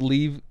you like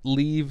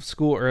leave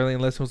school early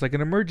unless it was like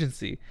an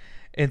emergency.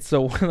 And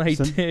so what I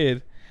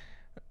did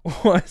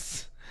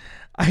was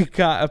I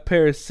got a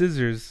pair of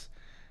scissors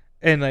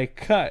and I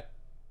cut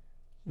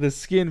the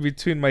skin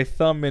between my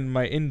thumb and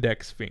my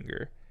index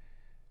finger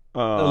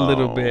a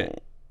little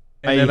bit.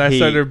 And then I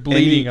started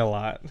bleeding a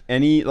lot.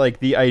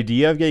 The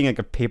idea of getting like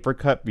a paper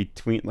cut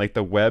between like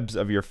the webs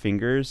of your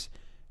fingers,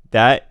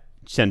 that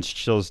sends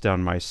chills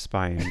down my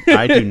spine.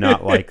 I do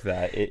not like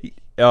that.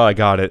 Oh, I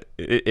got it.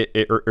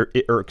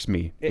 It irks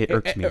me. It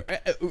irks me.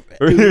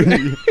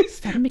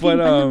 Stop making fun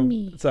of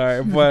me.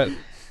 Sorry, but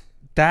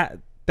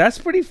that's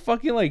pretty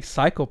fucking like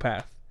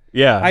psychopath.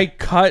 Yeah. I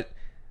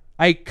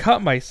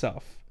cut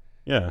myself.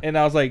 Yeah. And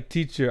I was like,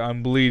 teacher,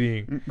 I'm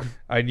bleeding.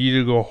 I need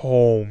to go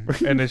home.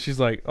 And then she's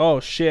like, oh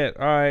shit.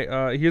 All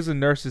right. Here's a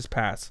nurse's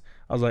pass.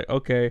 I was like,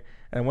 okay.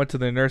 And I went to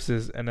the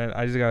nurses, and then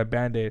I just got a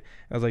Band-Aid.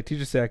 I was like,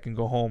 teacher said I can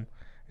go home.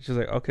 And she's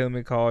like, okay, let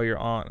me call your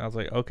aunt. And I was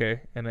like,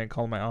 okay. And then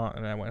called my aunt,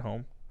 and then I went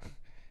home.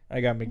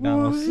 I got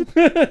McDonald's.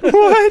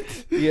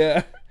 What?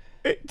 Yeah.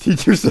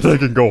 Teacher said I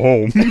can go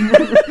home.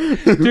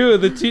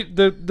 Dude,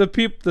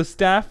 the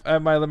staff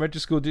at my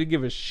elementary school didn't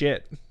give a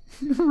shit.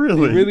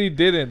 Really? They really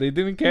didn't. They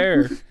didn't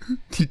care.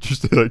 Teacher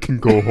said I can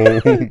go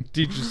home.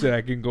 Teacher said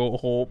I can go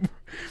home.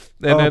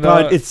 And Oh then,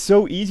 God, it's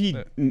so easy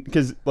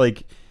because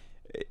like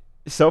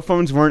cell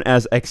phones weren't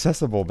as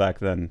accessible back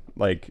then.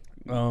 Like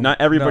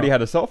not everybody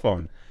had a cell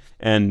phone.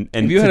 And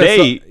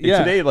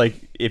today, like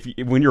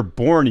when you're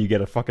born, you get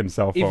a fucking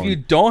cell phone. If you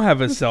don't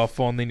have a cell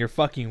phone, then you're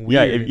fucking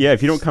weird.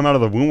 If you don't come out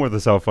of the womb with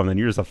a cell phone, then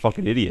you're just a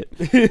fucking idiot.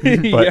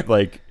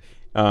 But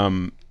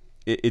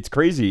it's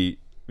crazy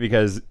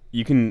because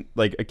you can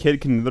a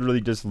kid can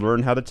literally just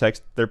learn how to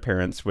text their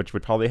parents, which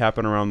would probably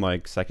happen around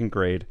like 2nd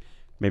grade,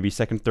 maybe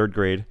 2nd, 3rd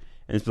grade,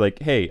 and it's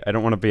like, hey, I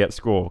don't want to be at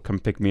school. Come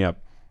pick me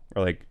up.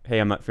 Or like, hey,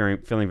 I'm not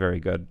feeling very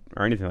good,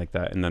 or anything like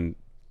that. And then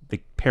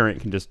the parent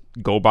can just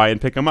go by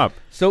and pick them up.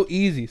 So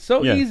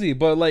easy.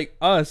 But like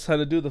us had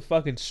to do the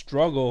fucking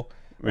struggle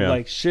of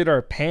like shit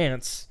our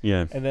pants.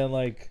 Yeah. And then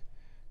like,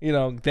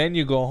 then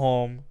you go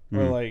home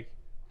or like,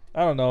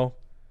 I don't know,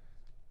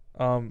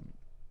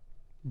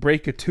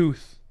 break a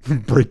tooth.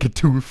 Break a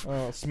tooth.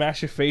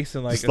 Smash your face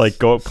and like just like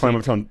go up,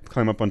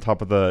 climb up on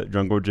top of the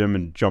jungle gym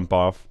and jump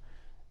off,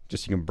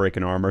 just so you can break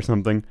an arm or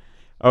something.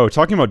 Oh,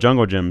 talking about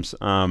jungle gyms.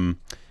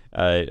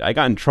 I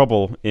got in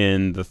trouble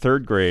in the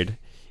 3rd grade.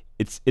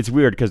 It's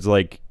weird because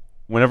like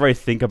whenever I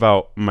think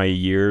about my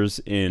years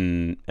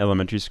in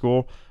elementary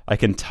school, I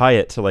can tie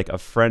it to like a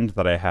friend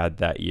that I had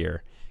that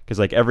year. Because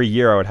like every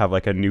year I would have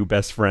like a new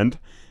best friend,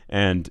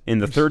 and in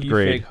the 3rd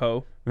grade, fake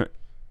hoe.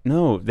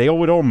 No, they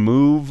would all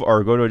move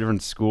or go to a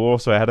different school,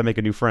 so I had to make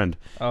a new friend.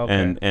 Oh,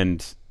 okay.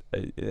 And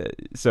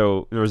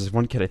so there was this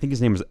one kid. I think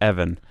his name was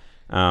Evan.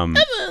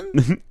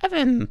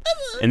 Evan.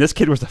 And this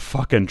kid was a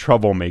fucking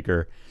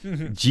troublemaker.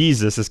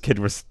 Jesus, this kid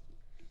was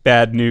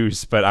bad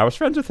news. But I was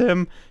friends with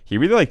him. He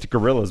really liked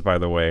Gorillaz, by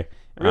the way.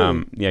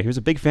 Really? Yeah, he was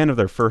a big fan of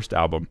their first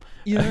album.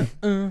 Yeah.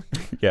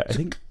 Yeah, I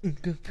think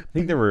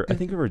they were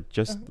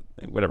just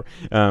whatever.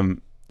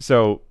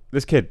 So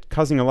this kid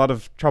causing a lot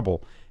of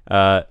trouble.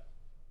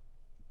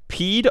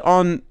 Peed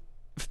on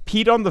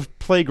the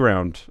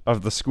playground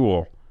of the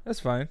school. That's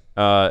fine.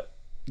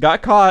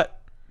 Got caught.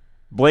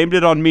 Blamed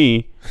it on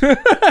me,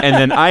 and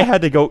then I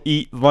had to go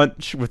eat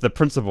lunch with the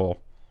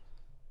principal.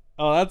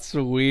 Oh, that's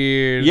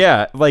weird.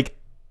 Yeah, like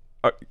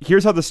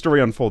here's how the story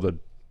unfolded.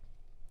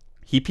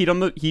 He peed on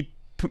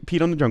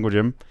the jungle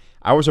gym.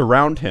 I was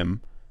around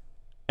him,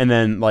 and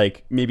then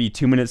like maybe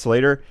 2 minutes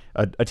later,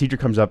 a teacher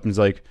comes up and is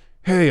like,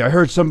 "Hey, I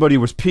heard somebody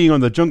was peeing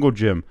on the jungle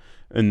gym,"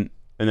 and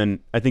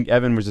then I think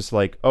Evan was just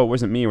like, "Oh, it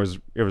wasn't me. It was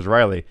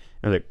Riley."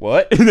 And I was like,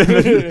 "What?" And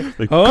then,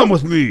 like, huh? "Come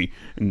with me."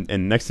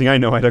 And next thing I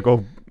know, I had to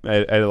go. I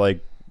had to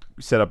like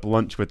set up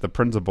lunch with the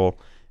principal,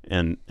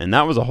 and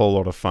that was a whole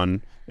lot of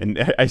fun.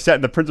 And I sat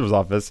in the principal's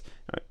office,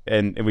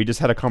 and we just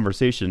had a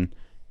conversation.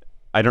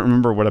 I don't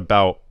remember what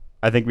about.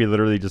 I think we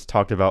literally just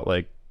talked about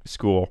like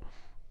school,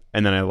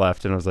 and then I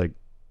left, and I was like,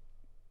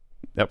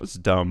 "That was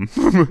dumb."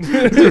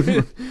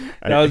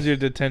 That was your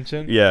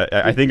detention. Yeah,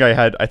 I think I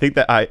had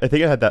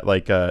that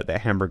like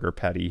that hamburger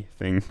patty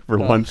thing for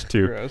lunch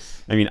too.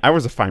 Gross. I mean, I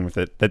was fine with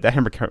it. That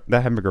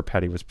hamburger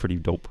patty was pretty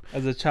dope.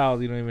 As a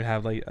child, you don't even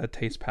have like a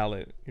taste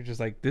palate. You're just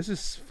like, this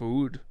is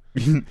food.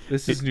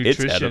 This is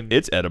nutrition.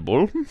 It's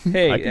edible.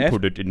 Hey, I can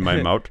put it in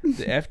my mouth.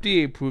 The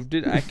FDA approved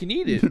it. I can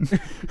eat it.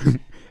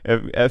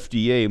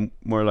 FDA,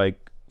 more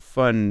like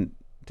fun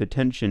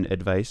detention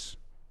advice.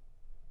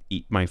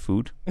 Eat my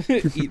food.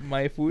 Eat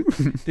my food.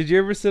 Did you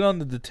ever sit on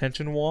the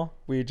detention wall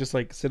where you just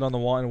like sit on the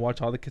wall and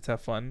watch all the kids have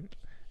fun,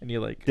 and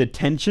you like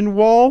detention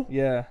wall?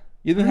 Yeah,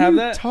 you didn't what have are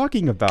that. You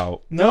talking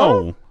about?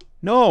 No.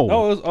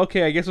 Oh, it was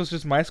okay. I guess it was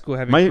just my school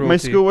having my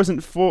school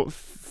wasn't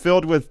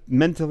filled with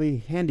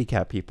mentally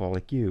handicapped people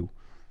like you,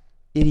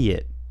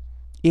 idiot.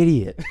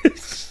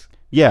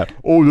 Yeah.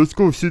 Oh, let's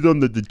go sit on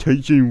the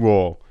detention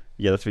wall.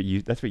 Yeah, that's what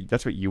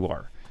you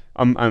are.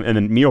 And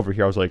then me over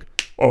here, I was like,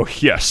 oh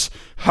yes,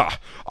 ha!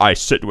 I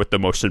sit with the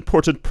most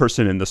important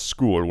person in the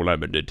school when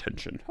I'm in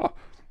detention. Ha!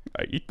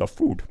 I eat the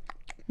food.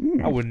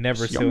 I would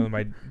never sit with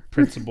my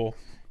principal.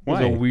 He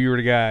was Why? a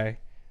weird guy.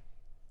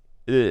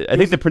 I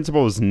think the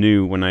principal was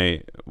new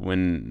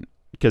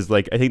because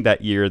like I think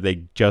that year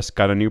they just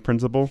got a new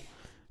principal,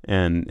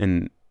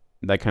 and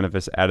that kind of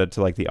just added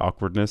to like the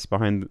awkwardness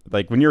behind.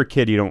 Like when you're a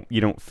kid, you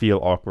don't feel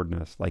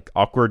awkwardness. Like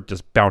awkward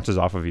just bounces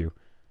off of you.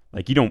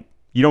 Like you don't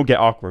get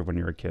awkward when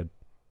you're a kid.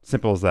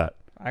 Simple as that.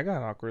 I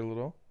got awkward a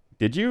little.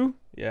 Did you?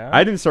 Yeah.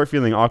 I didn't start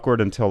feeling awkward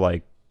until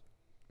like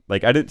I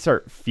didn't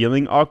start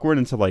feeling awkward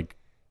until like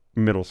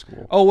middle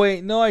school. Oh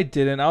wait, no, I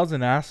didn't. I was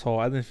an asshole.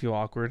 I didn't feel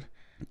awkward.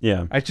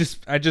 Yeah. I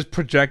just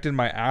projected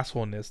my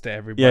assholeness to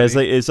everybody. Yeah,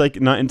 it's like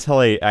not until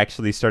I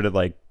actually started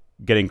like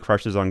getting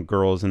crushes on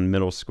girls in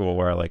middle school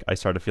where I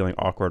started feeling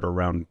awkward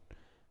around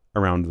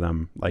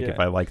them. Like if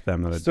I like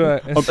them,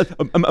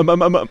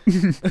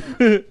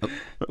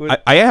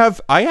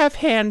 I have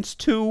hands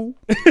too.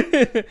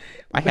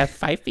 I have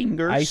 5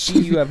 fingers. I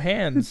see you have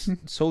hands.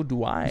 So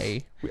do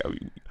I.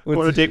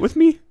 Want to date with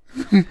me?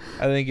 I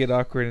didn't get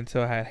awkward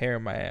until I had hair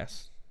in my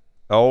ass.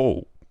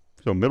 Oh,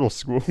 so middle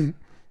school.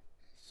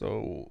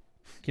 So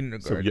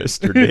kindergarten.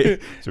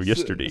 So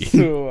yesterday.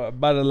 So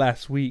about the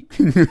last week,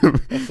 I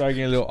started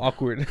getting a little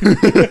awkward.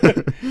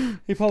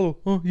 Hey, Paulo.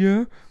 Oh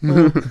yeah.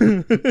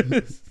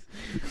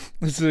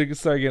 So it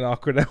started getting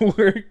awkward at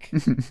work.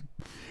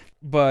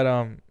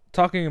 But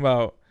talking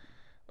about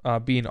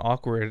being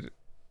awkward,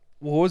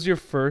 what was your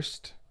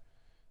first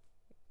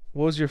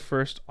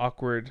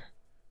awkward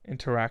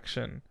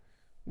interaction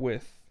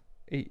with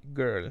a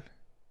girl?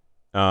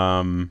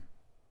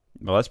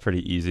 Well, that's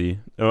pretty easy.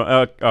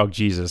 Oh,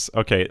 Jesus.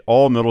 Okay,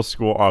 all middle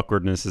school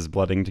awkwardness is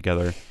blooding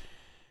together.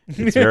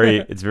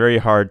 It's very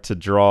hard to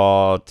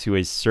draw to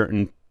a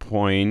certain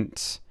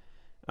point.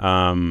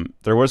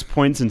 There was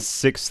points in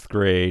 6th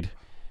grade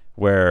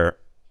where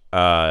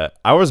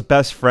I was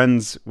best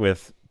friends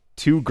with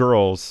 2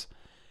 girls.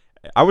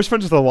 I was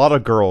friends with a lot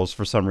of girls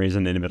for some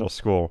reason in middle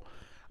school.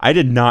 I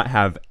did not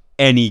have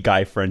any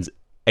guy friends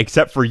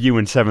except for you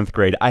in 7th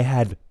grade. I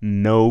had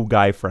no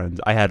guy friends.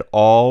 I had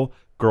all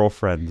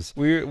girlfriends.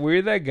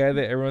 We're that guy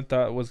that everyone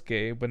thought was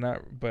gay,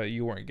 but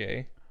you weren't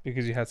gay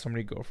because you had so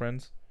many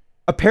girlfriends.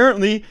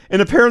 Apparently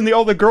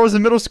all the girls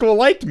in middle school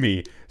liked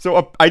me.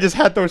 So I just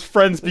had those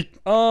friends.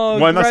 Oh,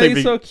 well,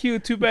 Riley's so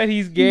cute. Too bad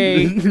he's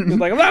gay. He's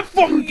like, I'm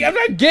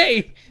not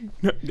gay.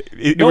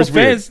 It No was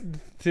offense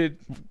weird.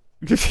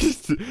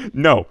 to.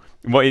 No,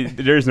 well,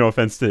 there's no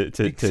offense to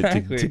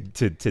Exactly.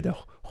 the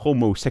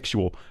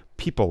homosexual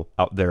people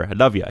out there. I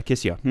love you. I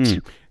kiss you.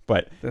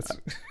 But That's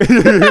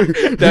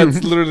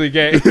that's literally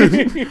gay.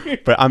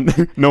 but I'm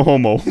no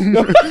homo.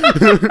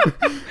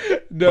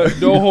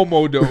 No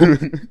homo though.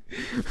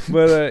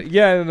 But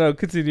no,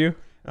 continue.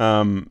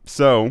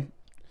 So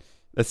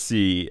let's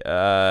see.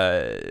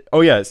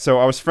 Oh yeah. So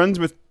I was friends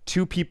with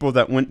 2 people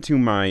that went to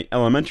my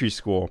elementary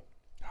school.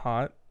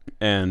 Hot.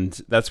 And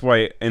that's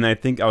why, and I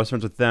think I was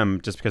friends with them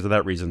just because of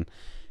that reason.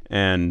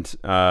 And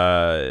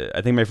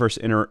I think my first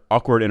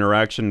awkward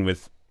interaction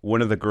with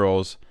one of the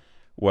girls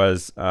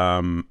was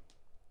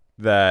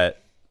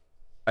that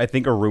I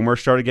think a rumor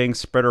started getting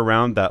spread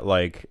around that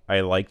like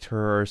I liked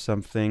her or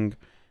something.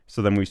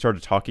 So then we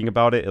started talking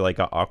about it. It like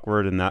got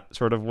awkward in that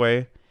sort of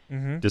way.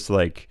 Mm-hmm. Just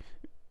like,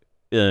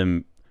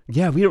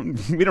 yeah, we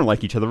don't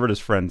like each other. We're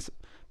just friends.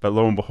 But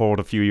lo and behold,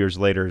 a few years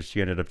later,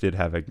 she did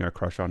having a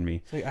crush on me.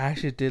 It's like, I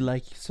actually did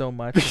like you so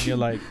much. And you're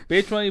like,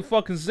 bitch, why don't you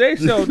fucking say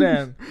so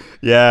then?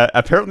 Yeah,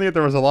 apparently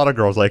there was a lot of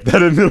girls like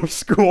that in middle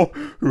school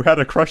who had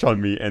a crush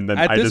on me. And then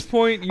At this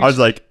point, I was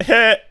like,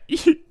 hey,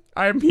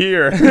 I'm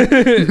here.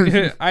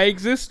 I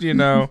exist, you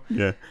know.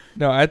 Yeah.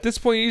 No, at this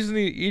point, you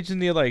just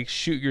need to like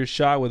shoot your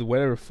shot with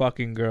whatever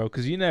fucking girl,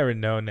 because you never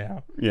know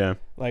now. Yeah.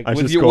 Like I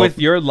with just go with up-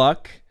 your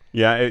luck.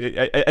 Yeah,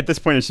 at this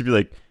point, it should be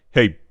like,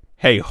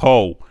 hey,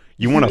 ho,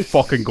 you want to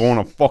fucking go on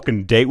a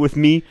fucking date with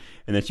me?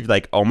 And then she'd be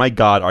like, oh my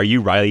God, are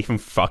you Riley from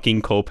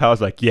fucking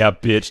Copehouse? Like, yeah,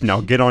 bitch, now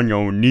get on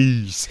your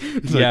knees.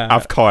 It's Yeah. like,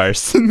 of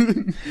course.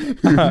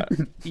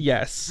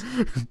 Yes.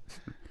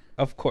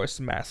 Of course,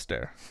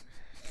 master.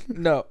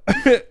 No.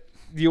 Do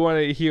you want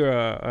to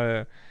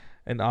hear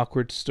an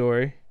awkward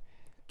story?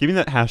 Give me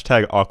that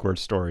hashtag awkward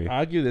story.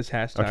 I'll give this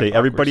hashtag. Okay, awkward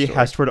everybody story.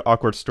 hashtag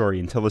awkward story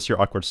and tell us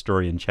your awkward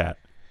story in chat.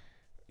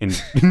 In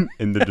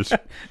the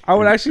I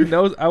would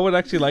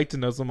actually like to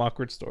know some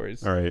awkward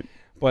stories. All right.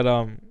 But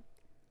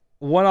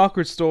one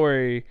awkward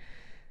story,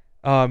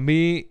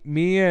 me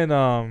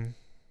and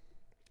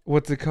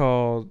what's it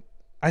called?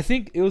 I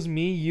think it was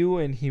me, you,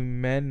 and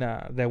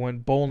Jimena that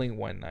went bowling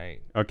one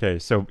night. Okay,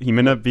 so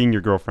Jimena being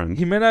your girlfriend.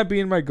 Jimena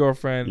being my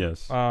girlfriend.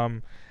 Yes.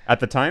 No.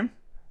 At the time?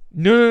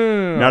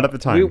 No. Not at the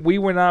time. We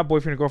were not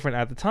boyfriend and girlfriend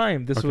at the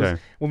time. This was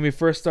Okay. when we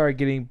first started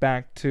getting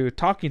back to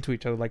talking to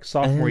each other, like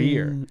sophomore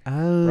year,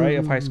 right,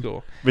 of high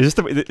school. But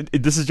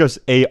this is just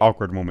a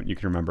awkward moment you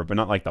can remember, but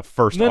not like the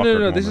first awkward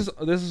moment.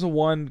 This is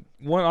one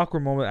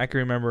awkward moment I can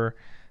remember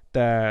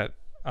that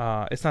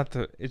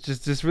it's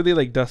just really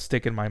like does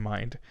stick in my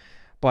mind.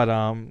 But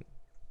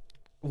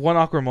one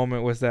awkward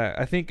moment was that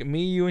I think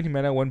me, you, and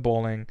Jimena went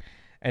bowling,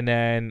 and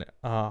then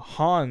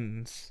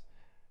Hans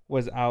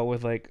was out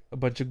with like a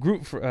bunch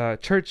of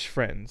church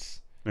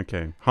friends.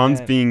 Okay. Hans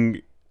And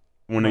being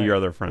one of your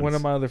other friends. One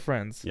of my other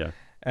friends. Yeah.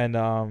 And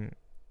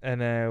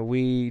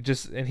he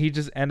just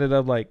ended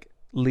up like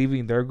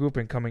leaving their group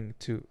and coming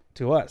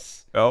to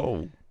us.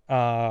 Oh.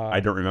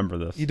 I don't remember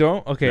this. You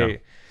don't? Okay. No.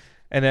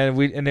 And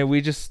then we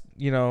just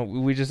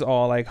we just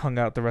all like hung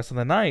out the rest of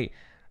the night.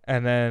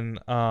 And then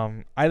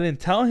I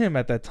didn't tell him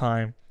at that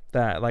time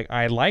that like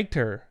I liked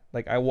her.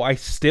 Like I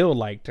still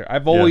liked her.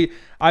 I've always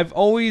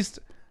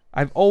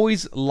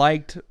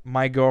liked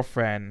my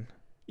girlfriend.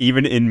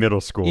 Even in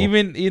middle school.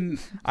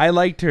 I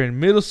liked her in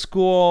middle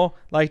school,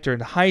 liked her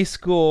in high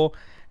school,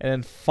 and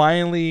then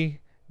finally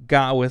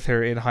got with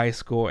her in high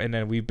school, and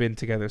then we've been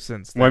together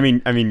since then.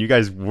 Well, I mean, you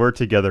guys were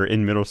together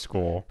in middle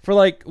school. For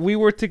like, we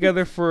were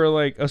together for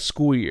like a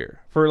school year.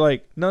 For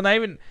like, no, not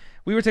even.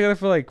 We were together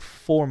for like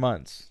 4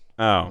 months.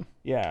 Oh.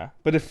 Yeah,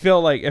 but it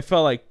felt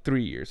like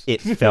 3 years.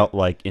 It felt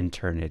like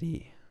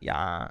eternity.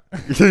 Yeah.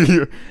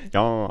 Yeah.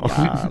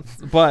 Yeah.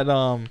 But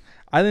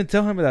I didn't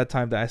tell him at that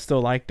time that I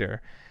still liked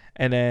her,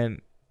 and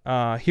then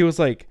he was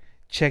like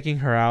checking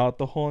her out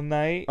the whole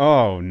night.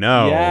 Oh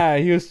no. Yeah,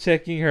 he was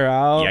checking her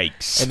out.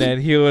 Yikes. And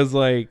then he was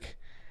like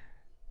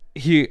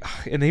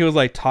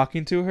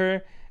talking to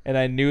her, and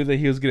I knew that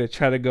he was gonna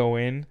try to go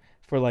in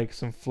for like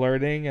some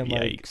flirting and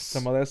like Yikes.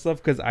 some other stuff,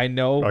 because I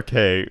know.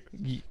 Okay.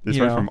 This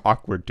went from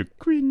awkward to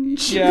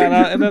cringe.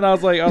 Yeah, and then I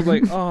was like,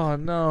 oh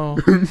no.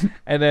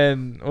 And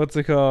then what's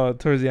it called?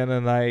 Towards the end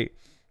of the night,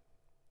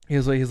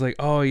 he's like,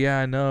 oh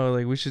yeah, I know.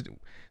 Like we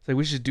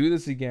should do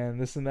this again,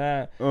 this and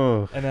that.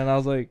 Oh. And then I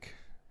was like,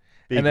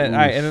 Big and then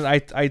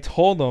oof. I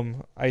told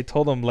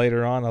him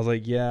later on. I was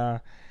like, yeah.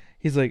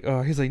 He's like,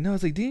 no.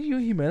 It's like, didn't you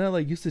and Jimena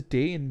like used to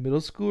date in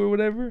middle school or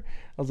whatever?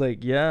 I was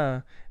like,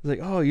 yeah. He's like,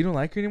 oh, you don't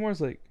like her anymore? I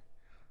was like,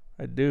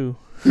 I do.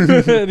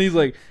 And he's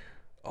like,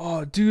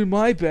 oh, dude,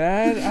 my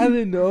bad. I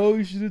didn't know.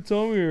 You should have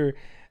told me.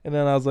 And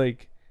then I was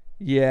like,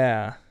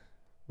 yeah.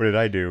 What did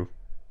I do?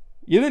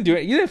 You didn't do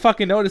it. You didn't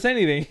fucking notice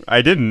anything.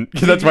 I didn't,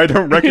 because that's why I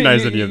don't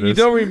recognize any of this.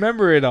 You don't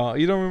remember it all.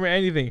 You don't remember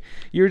anything.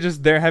 You were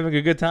just there having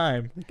a good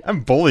time.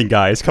 I'm bowling,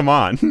 guys. Come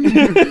on.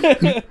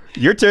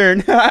 Your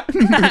turn.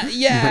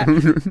 Yeah.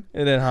 And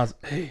then Hans,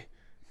 hey,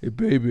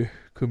 baby,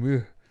 come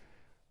here.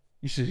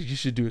 You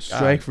should do a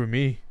strike for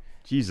me.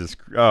 Jesus.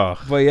 Oh.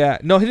 But yeah,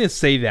 no, he didn't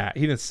say that.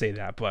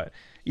 But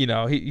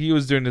he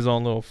was doing his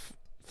own little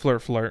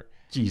flirt.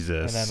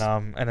 Jesus.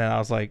 And then I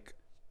was like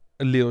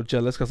a little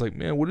jealous because like,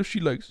 man, what if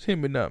she likes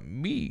him and not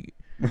me?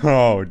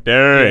 Oh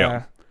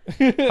damn.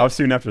 Yeah. How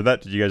soon after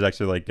that did you guys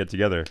actually like get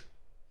together?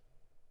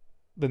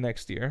 The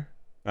next year.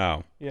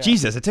 Oh. Yeah.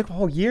 Jesus, it took a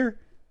whole year?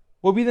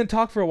 Well, we didn't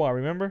talk for a while,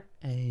 remember?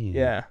 Hey.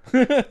 Yeah.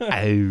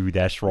 Oh,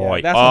 that's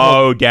right. that's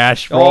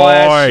That's right.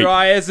 Oh,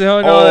 that's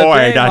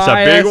right. That's That's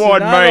a big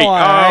one, mate.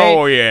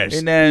 Oh, yes.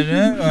 And then,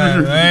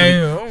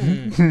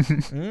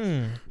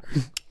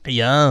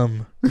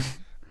 yum.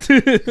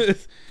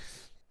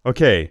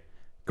 Okay,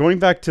 going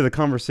back to the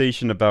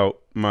conversation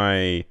about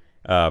my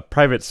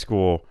private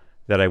school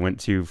that I went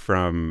to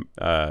from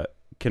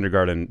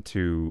kindergarten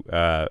to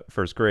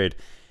first grade.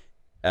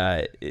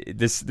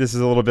 This is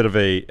a little bit of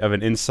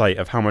an insight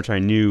of how much I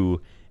knew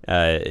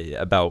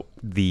about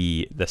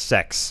the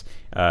sex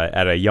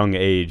at a young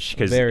age,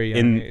 because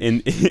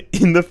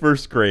in the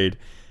first grade,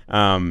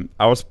 I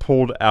was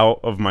pulled out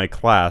of my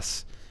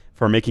class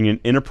for making an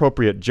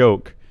inappropriate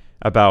joke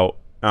about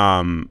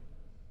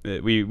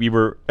we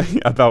were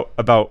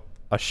about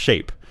a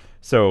shape.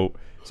 So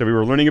we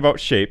were learning about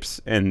shapes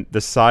and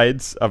the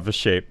sides of a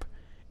shape,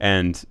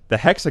 and the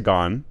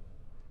hexagon.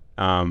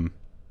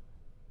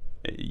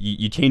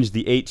 You change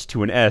the H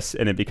to an S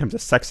and it becomes a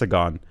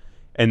sexagon,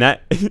 and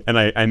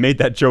I made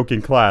that joke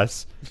in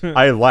class.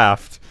 I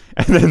laughed,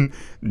 and then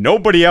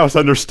nobody else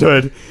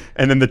understood,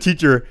 and then the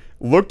teacher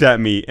looked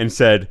at me and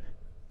said,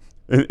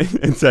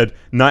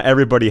 "Not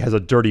everybody has a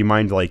dirty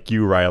mind like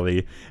you,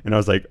 Riley." And I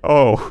was like,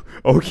 "Oh,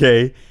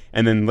 okay."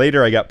 And then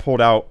later I got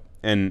pulled out,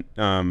 and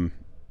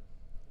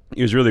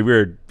it was really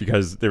weird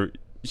because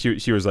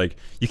she was like,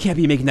 "You can't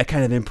be making that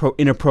kind of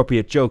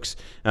inappropriate jokes,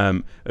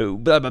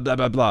 blah blah blah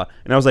blah blah."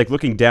 And I was like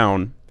looking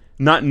down,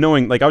 not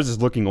knowing, like I was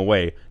just looking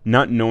away,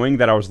 not knowing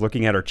that I was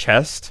looking at her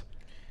chest.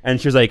 And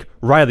she was like,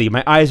 "Riley,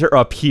 my eyes are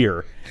up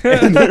here."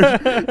 And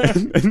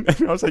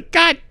I was like,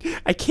 "God,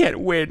 I can't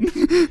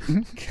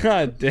win."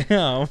 God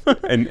damn.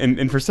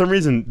 And for some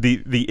reason,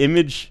 the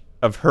image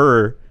of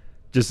her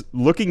just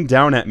looking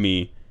down at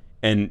me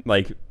and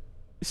like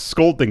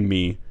scolding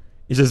me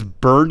is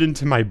just burned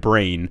into my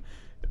brain.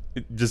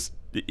 Just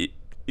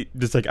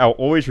like I'll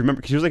always remember,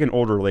 because she was like an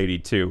older lady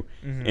too,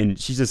 and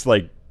she's just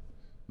like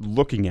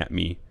looking at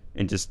me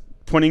and just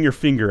pointing her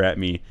finger at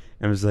me,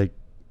 and I was like,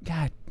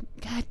 God,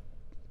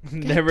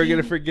 never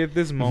gonna forget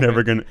this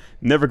moment.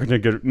 Never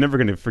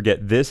gonna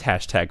forget this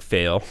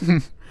 #fail.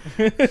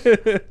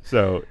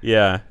 So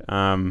yeah,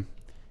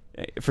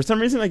 for some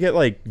reason I get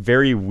like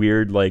very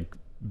weird like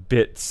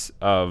bits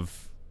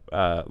of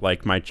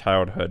like my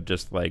childhood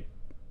just like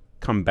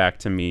come back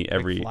to me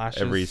every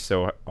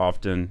so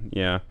often.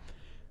 Yeah.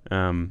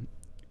 From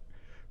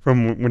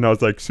when I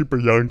was like super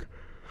young.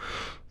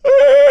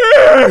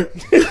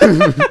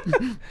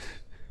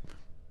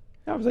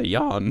 That was a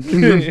yawn.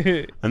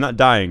 I'm not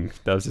dying.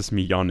 That was just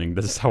me yawning.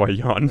 This is how I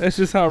yawn. That's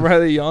just how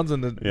Riley yawns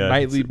on the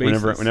nightly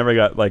basis. Whenever I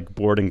got like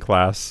bored in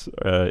class,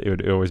 it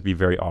would always be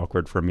very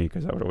awkward for me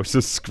because I would always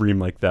just scream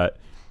like that.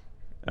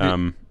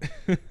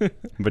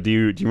 But do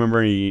you remember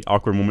any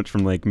awkward moments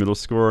from like middle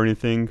school or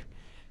anything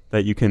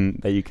that you can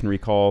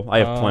recall? I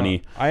have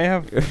plenty. I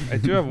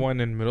do have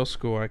one in middle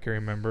school I can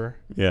remember.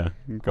 Yeah,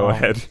 go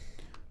ahead.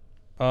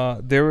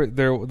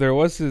 There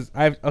was this.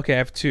 I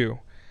have two.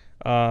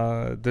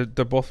 They're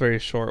both very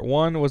short.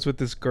 One was with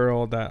this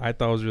girl that I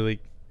thought was really,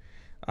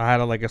 I had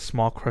like a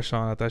small crush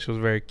on. I thought she was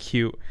very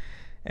cute,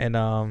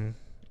 and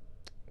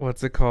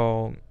what's it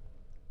called?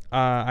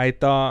 I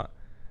thought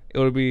it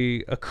would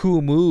be a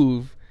cool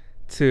move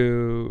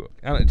to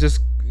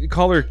just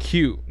call her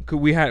cute.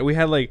 We had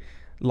like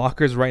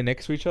lockers right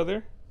next to each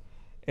other,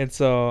 and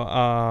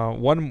so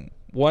one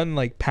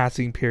like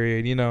passing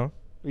period,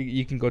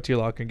 you can go to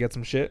your locker and get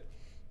some shit.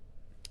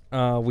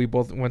 We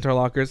both went to our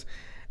lockers,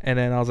 and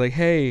then I was like,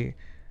 "Hey,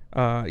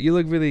 you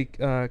look really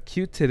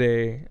cute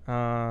today.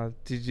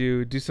 Did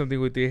you do something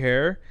with your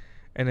hair?"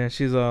 And then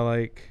she's all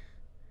like,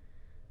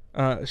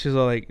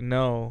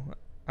 "No,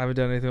 I haven't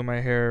done anything with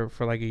my hair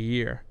for like a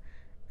year."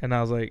 And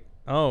I was like,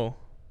 "Oh."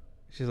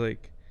 She's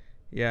like,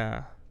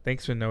 "Yeah,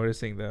 thanks for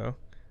noticing though."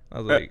 I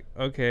was like,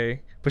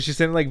 "Okay," but she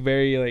said like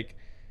very like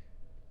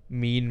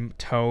mean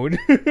tone.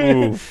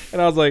 And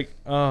I was like,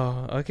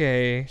 "Oh,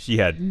 okay." She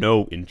had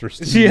no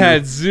interest in She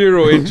had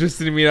zero interest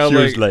in me. I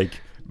was like,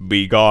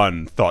 "Be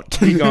gone," thought.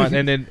 Be gone.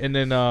 And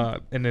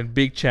then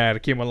Big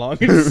Chad came along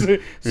and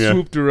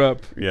swooped her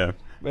up. Yeah.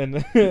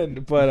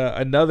 But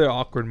another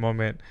awkward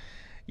moment.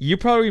 You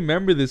probably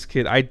remember this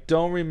kid. I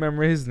don't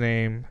remember his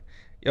name.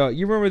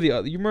 You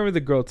remember the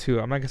girl too.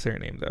 I'm not gonna say her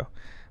name though.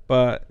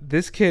 But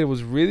this kid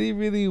was really,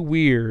 really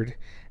weird.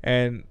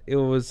 And it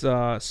was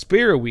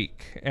Spirit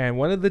Week. And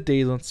one of the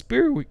days on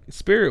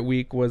Spirit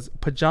Week was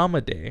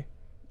Pajama Day.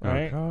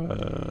 Right? Oh,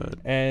 God.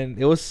 And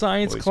it was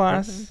science Voice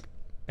class. present?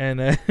 And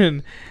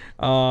then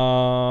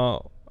we're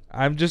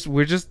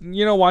just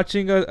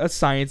watching a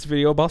science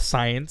video about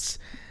science.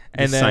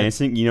 And then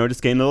Sciencing,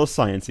 just getting a little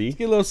sciencey.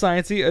 get a little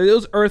sciencey. It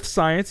was earth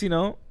science,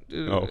 Oh,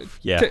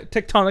 yeah.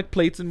 Tectonic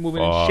plates and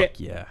moving and Fuck shit.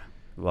 yeah.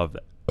 Love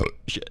that.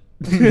 Shit.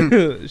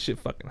 Shit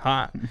fucking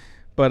hot.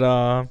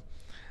 But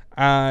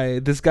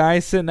this guy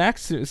sit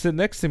next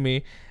to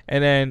me,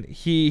 and then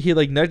he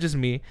like nudges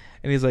me,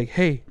 and he's like,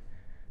 hey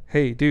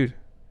dude,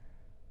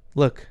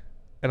 look.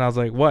 And I was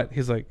like, what?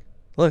 He's like,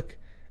 look.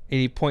 And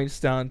he points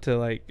down to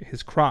like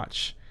his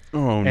crotch.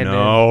 Oh, And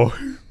no.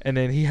 And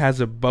then he has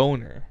a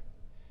boner.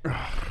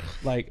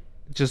 Like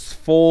just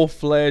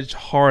full-fledged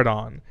hard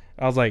on.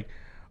 I was like,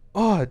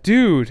 oh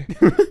dude.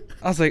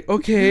 I was like,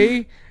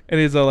 okay. And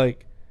he's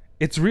like,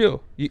 it's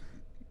real.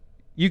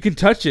 You can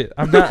touch it.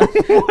 I'm not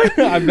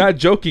I'm not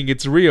joking.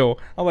 It's real.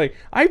 I'm like,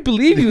 I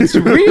believe you. It's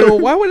real.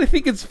 Why would I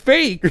think it's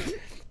fake?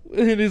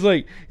 And he's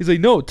like,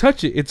 no,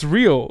 touch it. It's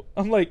real.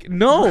 I'm like,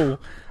 no,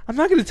 I'm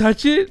not gonna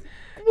touch it.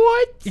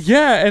 What?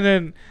 Yeah.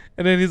 And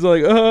then he's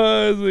like,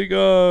 I was like,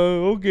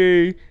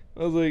 okay.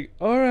 I was like,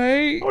 all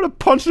right. I would have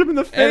punched him in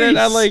the face. And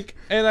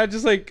then I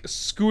just like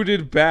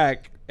scooted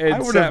back and I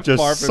would sat have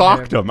just far from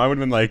socked him. I would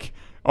have been like,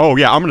 oh,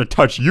 yeah, I'm going to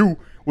touch you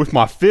with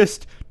my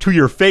fist to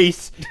your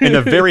face in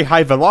a very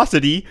high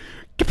velocity.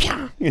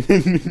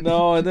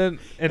 No, and then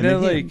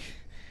then like, him.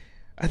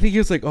 I think he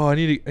was like,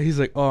 he's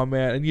like, oh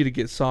man, I need to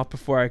get soft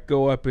before I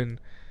go up and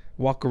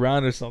walk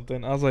around or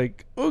something. I was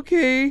like,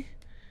 okay,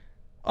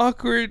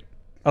 awkward.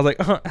 I was like,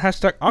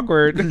 hashtag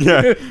awkward.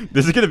 Yeah,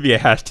 this is going to be a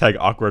hashtag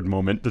awkward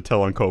moment to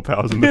tell on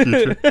Co-Pals in the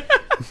future.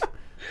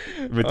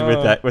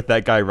 with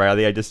that guy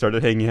Riley I just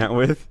started hanging out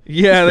with.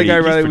 Yeah, the guy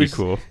he's Riley pretty was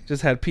cool.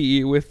 just had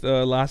PE with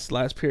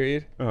last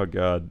period. Oh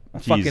god, I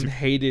fucking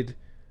hated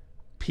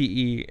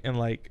PE. And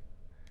like,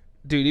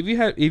 dude,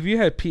 if you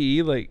had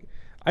PE, like,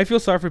 I feel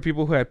sorry for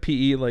people who had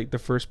PE like the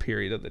first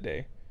period of the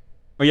day.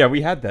 Oh yeah,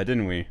 we had that,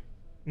 didn't we?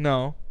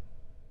 No.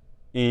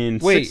 In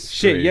Wait, sixth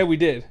shit, grade. yeah, we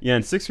did. Yeah,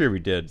 in 6th grade we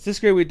did. 6th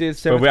grade we did.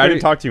 7th But I grade,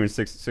 didn't talk to you in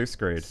sixth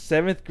grade.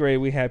 7th grade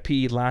we had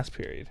PE last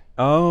period.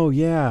 Oh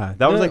yeah,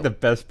 that was No. like the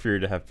best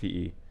period to have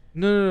PE.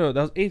 No,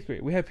 that was 8th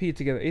grade. We had PE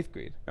together 8th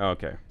grade. Oh,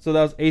 okay. So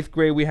that was 8th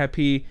grade. We had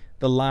PE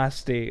the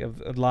last day of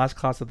the last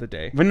class of the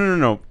day. But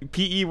no.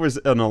 PE was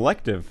an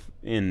elective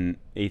in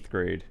 8th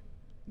grade.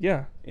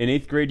 Yeah. In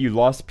 8th grade, you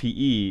lost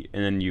PE,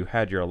 and then you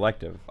had your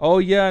elective. Oh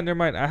yeah, never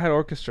mind. I had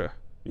orchestra.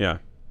 Yeah.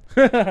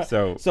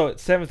 So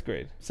 7th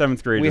grade.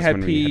 7th grade We is had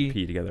when we had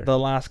PE together. The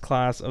last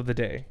class of the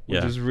day, which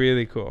Yeah. was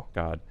really cool.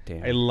 God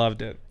damn. I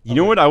loved it. You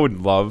know what I would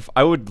love?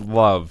 I would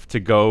love to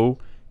go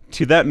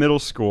to that middle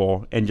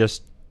school and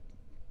just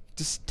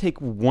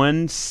take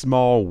one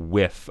small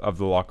whiff of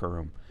the locker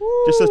room.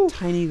 Just a Woo.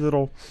 tiny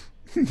little.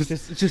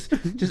 just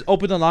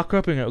open the locker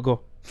up and it'll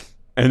go.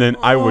 And then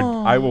I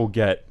Oh. will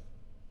get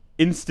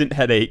instant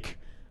headache.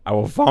 I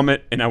will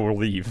vomit and I will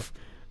leave.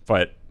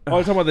 But Oh,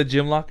 you're talking about the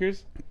gym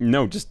lockers?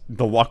 no, just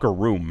the locker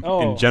room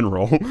Oh. in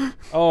general.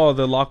 Oh,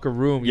 the locker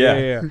room. Yeah,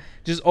 Yeah. yeah.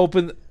 Just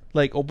open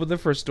the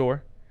first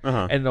door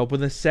Uh-huh. and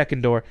open the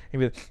second door and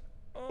be like,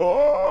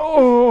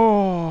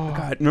 Oh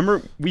God!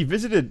 Remember we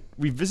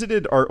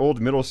visited our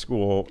old middle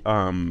school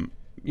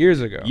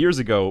years ago. years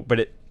ago,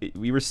 but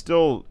we were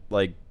still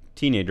like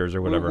teenagers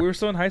or whatever. We were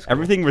still in high school.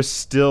 Everything was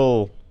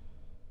still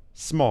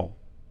small.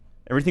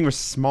 Everything was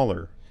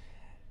smaller.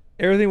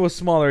 Everything was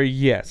smaller.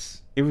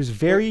 Yes. It was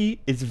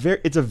it's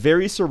a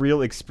very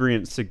surreal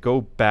experience to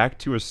go back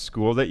to a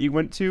school that you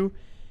went to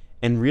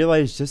and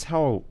realize just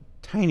how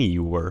tiny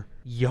you were.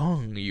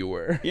 Young you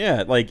were.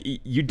 Yeah, like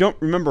you don't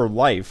remember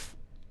life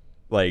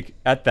like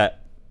at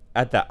that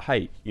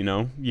height, you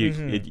know?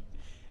 And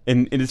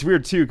it's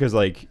weird too cuz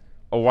like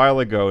a while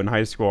ago in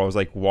high school I was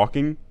like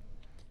walking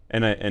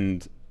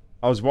and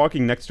I was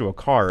walking next to a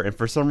car, and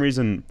for some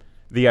reason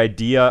the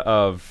idea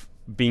of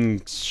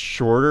being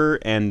shorter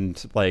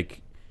and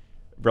like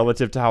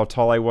relative to how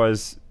tall I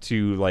was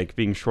to like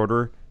being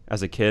shorter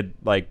as a kid,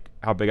 like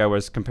how big I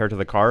was compared to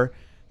the car,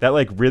 that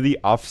like really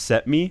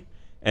offset me,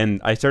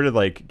 and I started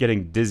like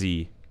getting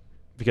dizzy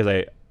because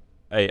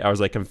I was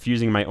like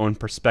confusing my own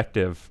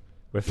perspective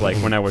with like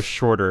when I was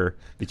shorter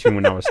between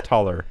when I was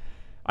taller.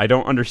 I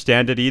don't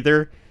understand it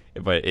either,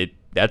 but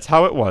that's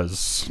how it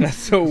was. That's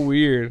so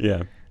weird.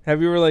 Yeah.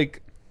 Have you ever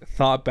like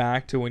thought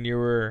back to when you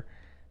were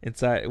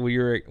inside,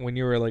 when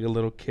you were like a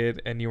little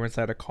kid and you were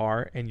inside a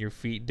car and your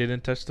feet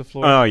didn't touch the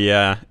floor? Oh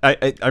yeah,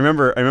 I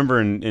remember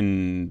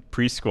in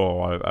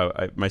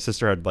preschool, my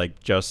sister had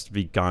like just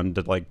begun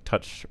to like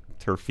touch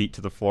her feet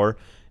to the floor,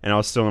 and I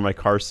was still in my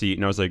car seat,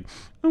 and I was like,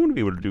 I want to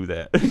be able to do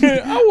that.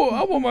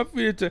 I want my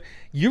feet to.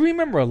 You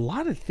remember a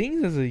lot of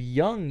things as a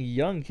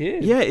young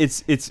kid. Yeah,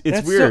 it's That's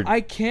weird. So,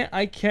 I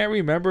can't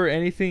remember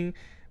anything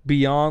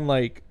beyond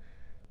like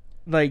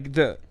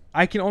the.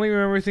 I can only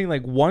remember everything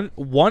like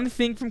one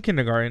thing from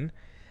kindergarten,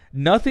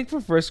 nothing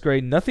from first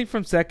grade, nothing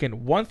from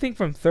second, one thing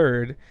from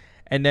third,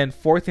 and then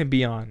Fourth and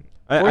Beyond.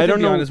 I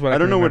don't know. Is what I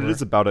don't know what it remember.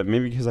 is about it.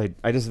 Maybe because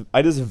I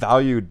just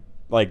valued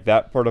like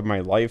that part of my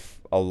life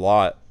a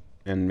lot,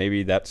 and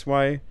maybe that's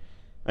why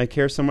I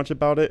care so much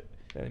about it.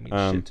 That didn't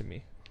mean shit to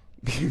me.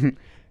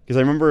 Because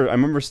I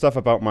remember stuff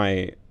about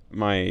my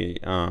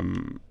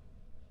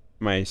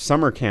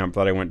summer camp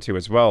that I went to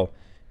as well,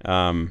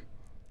 and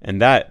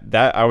that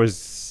I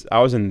was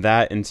in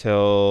that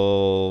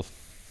until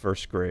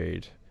first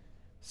grade,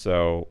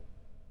 so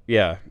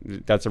yeah,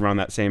 that's around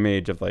that same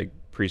age of like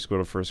preschool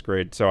to first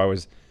grade. So I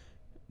was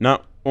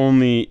not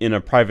only in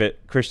a private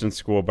Christian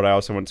school, but I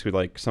also went to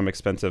like some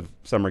expensive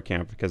summer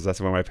camp because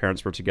that's when my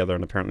parents were together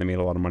and apparently made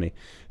a lot of money.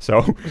 So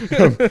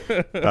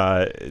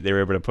they were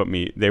able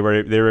to they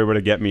were able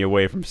to get me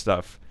away from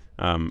stuff,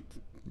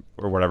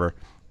 or whatever.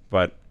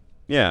 But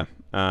yeah,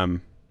 I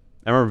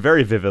remember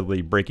very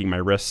vividly breaking my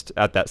wrist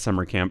at that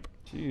summer camp.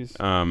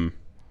 Jeez.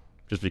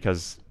 Just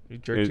because You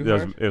jerked too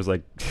hard? it was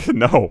like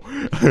no,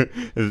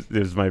 it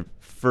was my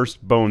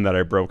first bone that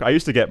I broke. I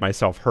used to get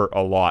myself hurt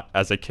a lot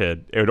as a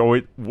kid. It would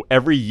always,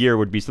 every year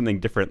would be something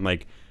different.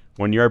 Like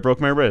 1 year I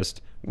broke my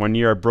wrist. 1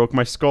 year I broke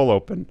my skull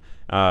open.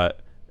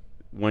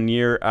 1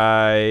 year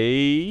I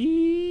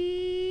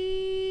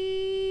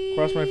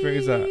Cross my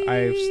fingers that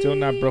I've still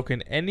not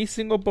broken any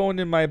single bone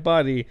in my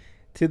body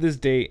to this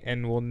date,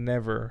 and will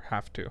never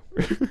have to.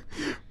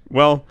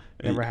 Well,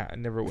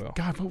 Never will.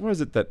 God, what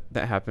was it that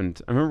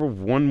happened? I remember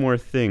one more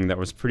thing that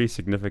was pretty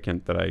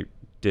significant that I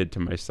did to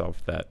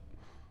myself that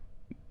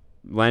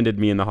landed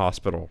me in the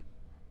hospital.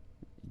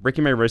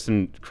 Breaking my wrist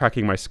and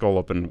cracking my skull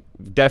open.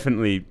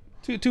 Definitely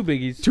Two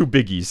biggies. two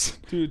biggies.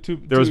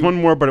 There was one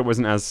more, but it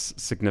wasn't as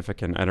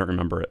significant. I don't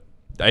remember it.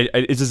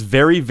 It's just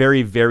very,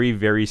 very, very,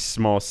 very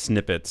small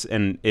snippets,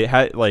 and it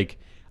had like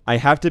I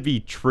have to be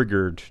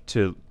triggered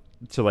to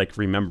like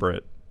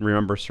remember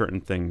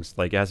certain things.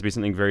 Like it has to be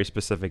something very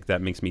specific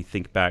that makes me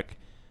think back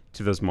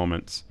to those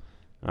moments.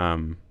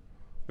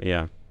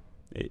 Yeah.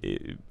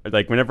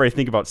 Like whenever I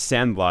think about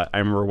Sandlot, I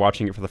remember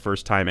watching it for the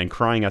first time and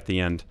crying at the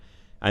end.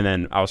 And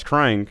then I was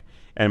crying,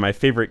 and my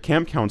favorite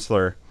camp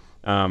counselor,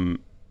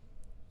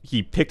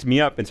 he picked me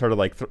up and started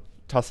like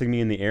tossing me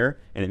in the air,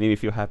 and it made me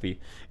feel happy,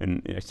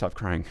 and I stopped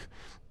crying.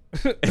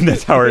 And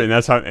that's how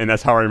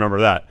I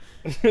remember that.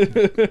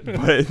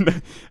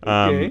 But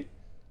Okay.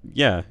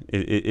 yeah,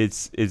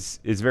 it's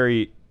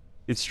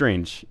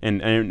strange,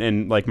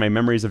 and like my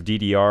memories of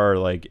DDR are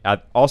like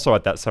also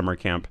at that summer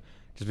camp,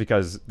 just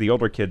because the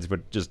older kids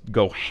would just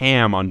go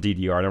ham on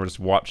DDR, and I would just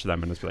watch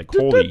them and just be like,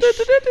 holy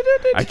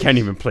I can't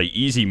even play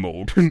easy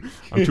mode.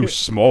 I'm too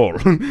small.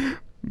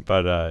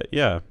 But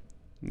yeah,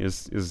 it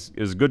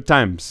was good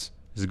times.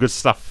 It was good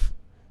stuff.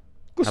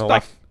 Good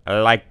stuff. I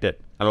liked it.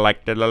 I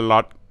liked it a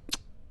lot.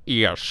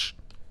 Yes.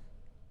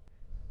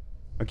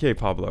 Okay,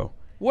 Pablo.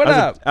 What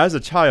up? As a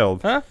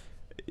child, Huh?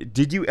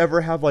 did you ever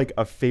have like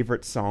a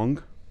favorite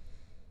song?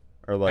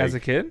 Or like As a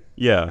kid?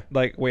 Yeah.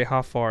 Like, wait,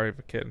 how far of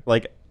a kid?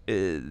 Like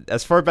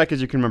as far back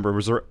as you can remember,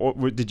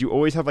 did you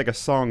always have like a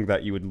song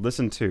that you would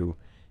listen to,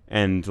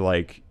 and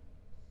like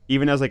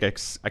even as like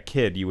a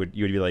kid you would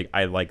be like,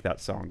 I like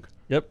that song?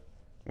 Yep.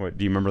 What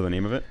do you remember the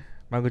name of it?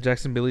 Michael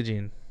Jackson, Billie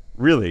Jean.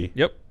 Really?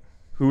 Yep.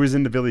 Who was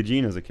into Billie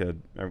Jean as a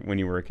kid, or when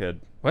you were a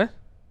kid? What?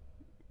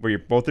 Were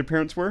both your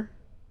parents were?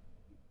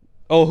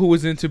 Who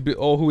was into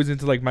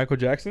like Michael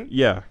Jackson?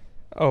 Yeah.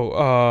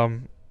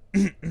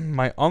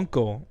 My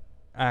uncle,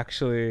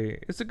 actually,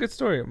 it's a good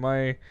story.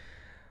 My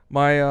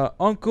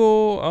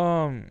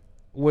uncle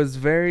was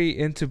very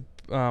into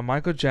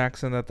Michael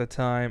Jackson at the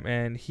time,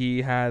 and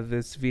he had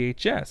this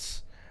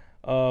VHS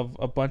of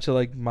a bunch of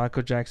like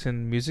Michael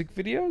Jackson music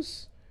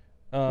videos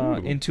Ooh.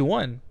 into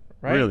one,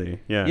 right?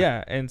 Really? Yeah.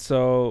 Yeah, and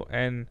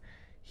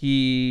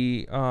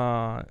he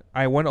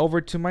I went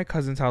over to my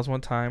cousin's house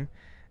one time,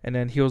 and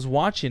then he was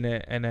watching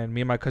it, and then me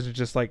and my cousin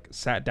just like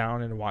sat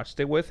down and watched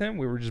it with him.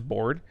 We were just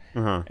bored.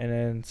 Uh-huh. And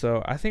then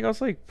so I think I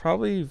was like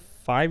probably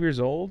 5 years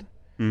old,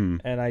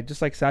 and I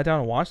just like sat down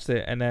and watched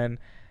it, and then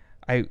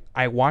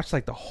I watched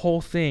like the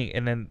whole thing,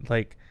 and then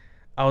like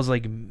I was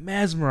like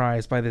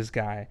mesmerized by this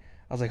guy.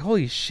 I was like,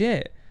 holy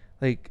shit.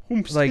 Like,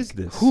 Whomst like, is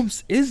this?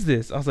 whomst is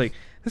this? I was like,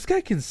 this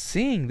guy can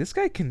sing. This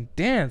guy can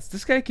dance.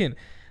 This guy can,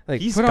 like,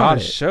 He's put got on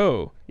a it.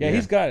 show. Yeah, Yeah.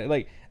 he's got it.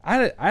 Like,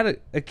 I had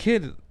a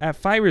kid at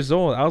 5 years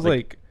old. I was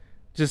like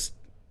just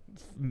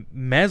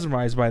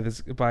mesmerized by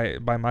this by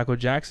Michael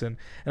Jackson,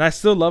 and I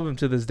still love him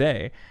to this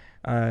day.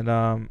 And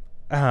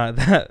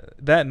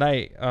that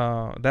night,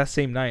 that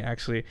same night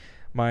actually,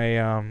 my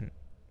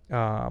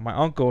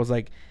uncle was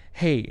like,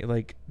 hey,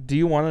 like, do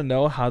you want to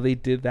know how they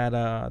did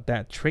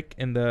that trick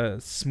in the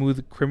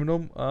Smooth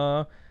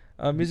Criminal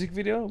music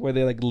video where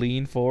they like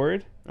lean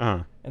forward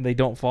Uh-huh. and they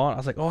don't fall? I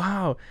was like, oh,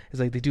 how? It's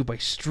like they do it by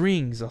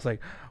strings. I was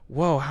like,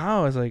 whoa,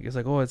 how? It's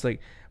like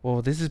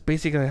well, this is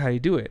basically how you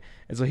do it.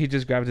 And so he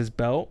just grabbed his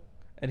belt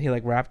and he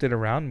like wrapped it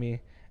around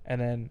me,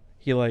 and then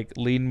he like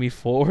leaned me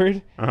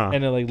forward, Uh-huh.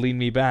 and then like leaned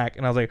me back,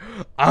 and I was like,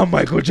 I'm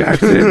Michael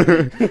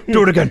Jackson.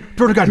 Do it again.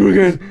 Do it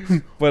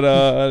again.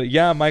 But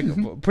yeah, Mike,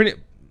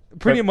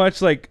 pretty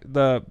much like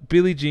the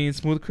Billie Jean,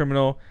 Smooth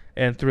Criminal,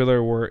 and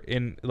Thriller were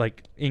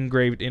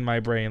engraved in my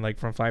brain like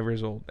from 5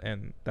 years old,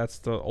 and that's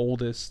the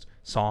oldest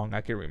song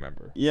I can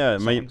remember. Yeah,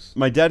 Songs.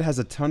 my dad has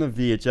a ton of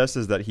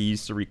VHSs that he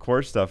used to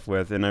record stuff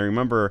with, and I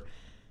remember,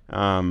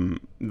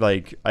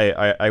 like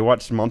I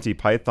watched Monty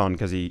Python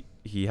because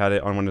he had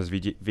it on one of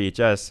his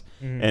VHS,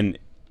 and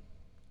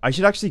I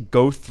should actually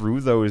go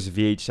through those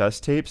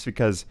VHS tapes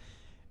because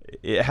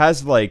it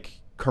has like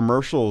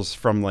commercials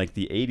from like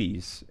the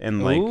 80s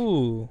and like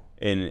Ooh.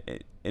 and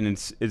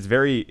it's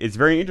very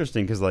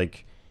interesting because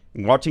like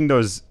watching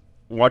those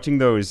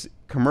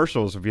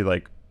commercials would be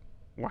like,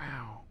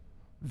 wow,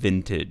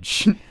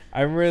 vintage.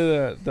 I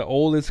remember the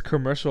oldest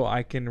commercial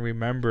I can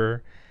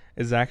remember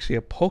is actually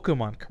a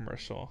Pokemon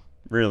commercial.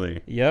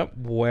 Really? Yep,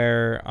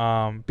 where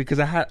because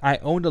I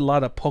owned a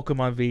lot of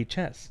Pokemon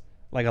VHS,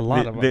 like a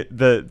lot of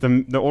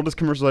them. The oldest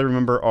commercials I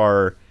remember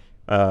are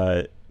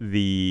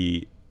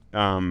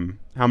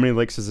how many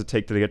licks does it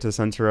take to get to the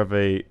center of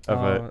a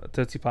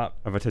Tootsie Pop?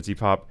 Of a Tootsie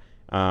Pop?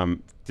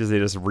 Because they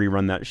just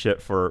rerun that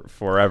shit for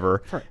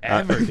forever.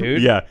 Forever,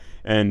 dude. Yeah,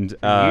 and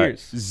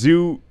years.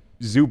 Zoo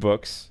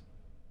Books.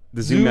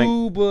 The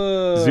Zoo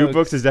Books. Zoo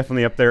Books is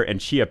definitely up there,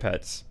 and Chia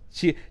Pets.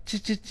 Chia.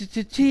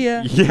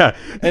 Yeah.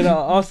 And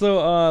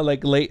also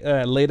like late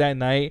at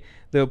night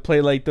they'll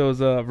play like those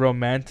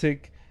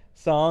romantic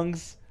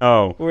songs.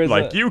 Oh, Whereas,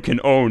 like you can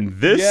own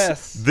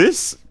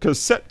this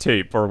cassette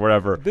tape or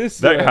whatever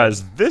that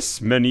has this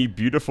many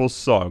beautiful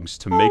songs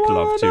to make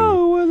love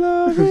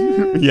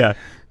to. Yeah.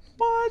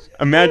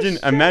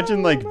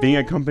 Imagine like being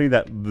a company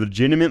that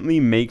legitimately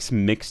makes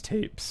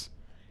mixtapes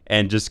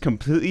and just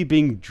completely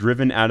being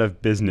driven out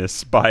of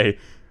business by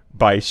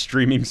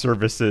streaming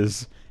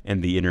services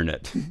and the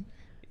internet.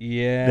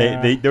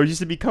 Yeah. There used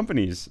to be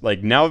companies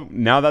like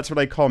now that's what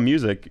I call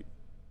music.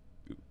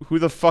 Who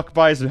the fuck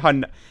buys?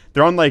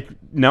 They're on like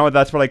now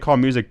that's what I call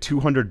music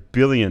 200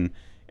 billion,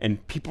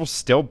 and people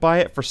still buy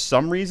it for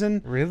some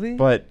reason. Really?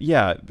 But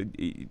yeah,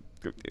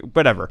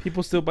 whatever.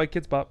 People still buy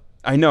Kids Bop.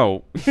 I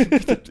know.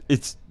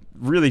 It's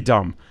really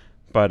dumb.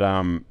 But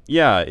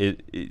yeah,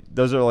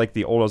 those are like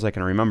the oldest I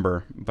can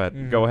remember.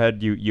 But go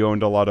ahead, you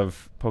owned a lot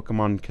of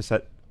Pokemon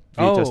cassette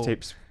VHS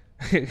tapes.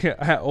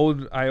 I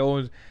owned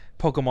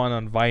Pokemon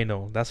on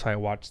vinyl. That's how I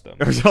watched them.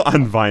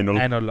 On vinyl.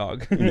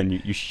 Analog. And then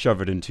you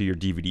shove it into your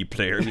DVD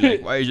player and you're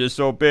like, why is it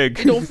so big?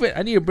 It don't fit.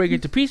 I need to break it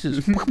into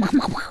pieces. There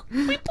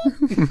we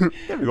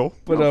go.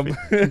 But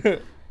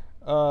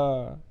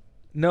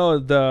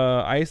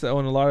no, I used to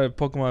own a lot of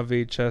Pokemon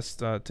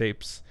VHS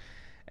tapes,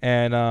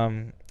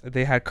 and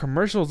they had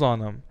commercials on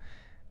them.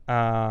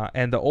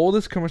 And the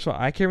oldest commercial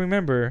I can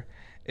remember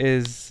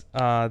is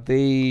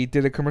they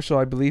did a commercial,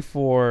 I believe,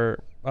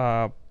 for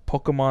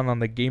Pokemon on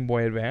the Game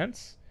Boy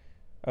Advance.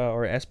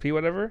 Or SP,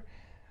 whatever.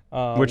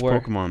 Which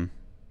Pokemon?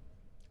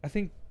 I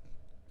think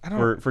I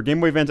don't for Game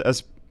Boy Advance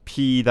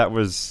SP that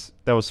was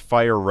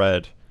Fire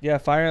Red. Yeah,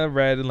 Fire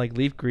Red and like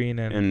Leaf Green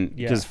and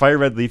because Fire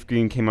Red, Leaf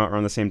Green came out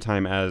around the same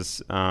time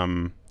as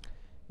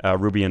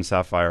Ruby and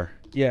Sapphire.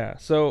 Yeah,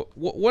 so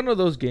one of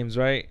those games,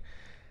 right?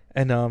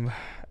 And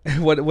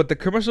what the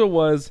commercial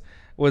was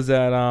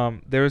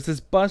that there was this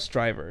bus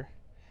driver,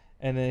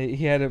 and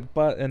he had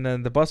and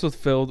then the bus was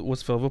filled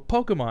with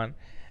Pokemon.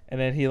 And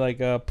then he like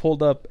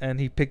pulled up and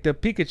he picked up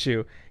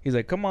Pikachu. He's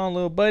like, "Come on,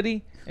 little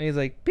buddy," and he's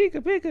like,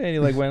 "Pika, Pika," and he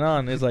like went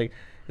on. He's like,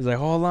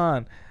 "Hold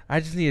on, I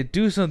just need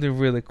to do something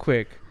really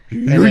quick."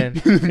 And then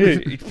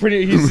he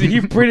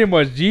pretty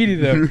much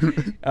cheated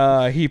him.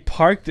 He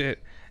parked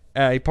it.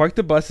 He parked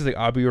the bus. He's like,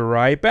 "I'll be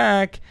right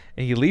back,"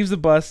 and he leaves the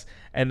bus.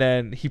 And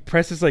then he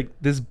presses like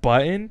this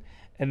button,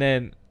 and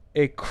then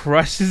it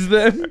crushes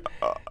them.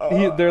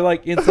 They're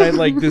like inside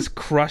like this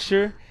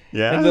crusher.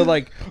 Yeah. And they're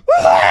like,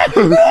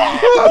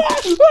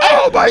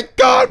 oh my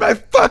god, my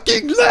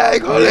fucking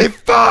leg! Holy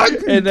fuck!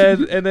 And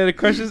then it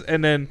crushes,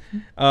 and then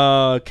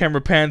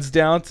camera pans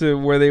down to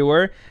where they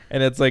were,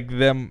 and it's like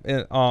them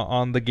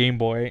on the Game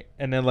Boy,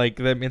 and then like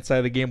them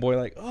inside the Game Boy,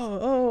 like,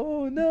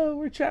 oh no,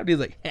 we're trapped. He's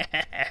like,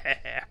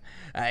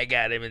 I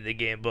got him in the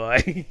Game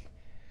Boy.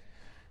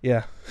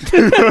 Yeah.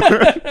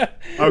 Okay.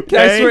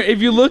 I swear, if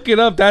you look it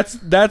up, that's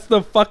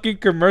the fucking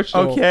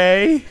commercial.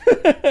 Okay.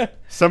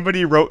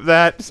 Somebody wrote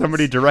that.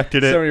 Somebody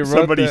directed it.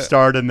 Somebody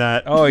starred in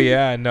that. Oh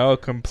yeah, no,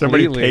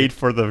 completely. Somebody paid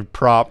for the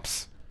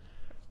props.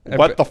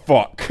 What the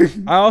fuck?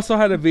 I also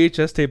had a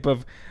VHS tape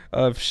of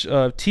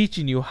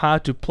teaching you how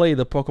to play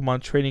the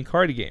Pokemon trading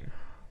card game.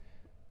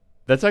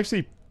 That's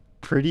actually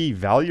pretty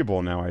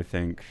valuable now, I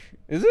think.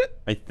 Is it?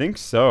 I think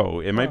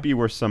so. It might be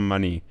worth some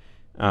money,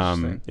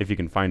 if you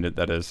can find it.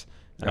 That is.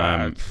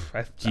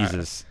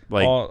 Jesus,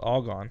 like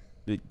all gone.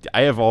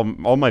 I have all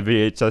my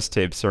VHS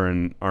tapes are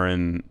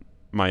in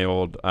my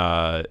old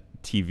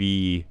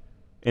TV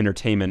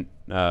entertainment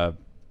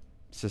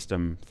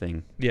system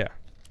thing. Yeah,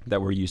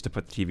 that were used to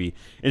put the TV.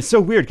 And it's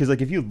so weird because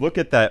like if you look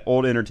at that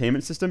old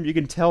entertainment system, you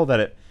can tell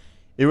that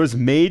it was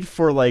made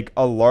for like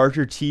a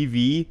larger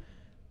TV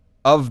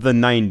of the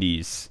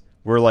 90s.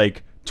 Where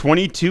like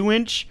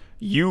 22-inch,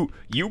 you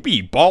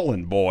be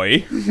ballin',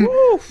 boy.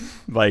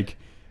 Like.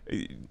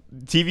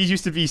 TVs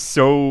used to be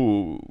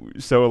so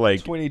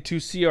like 22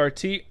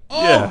 CRT.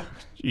 Oh, yeah.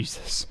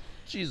 Jesus.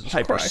 Jesus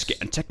Hyper Christ.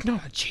 scan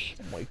technology.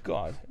 Oh my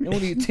God. It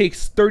only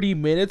takes 30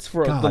 minutes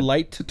for God. the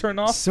light to turn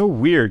off. So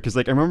weird because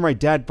like I remember my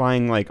dad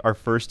buying like our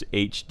first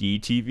HD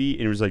TV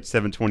and it was like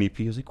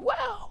 720p. I was like,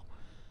 wow,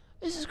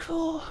 this is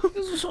cool.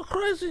 This is so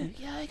crazy.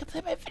 Yeah, I can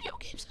play my video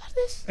games on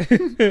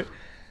this.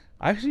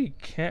 I actually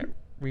can't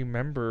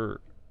remember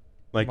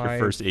Like my your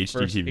first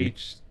HD TV.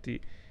 HD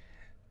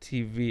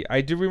TV. I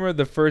do remember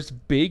the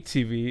first big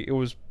TV. It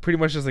was pretty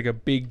much just like a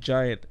big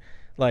giant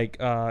like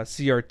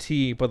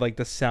CRT, but like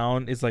the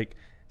sound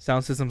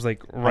system's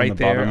like right the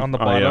there bottom. on the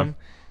Oh, yeah. bottom.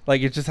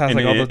 Like it just has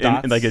like all the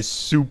dots. And like it's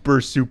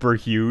super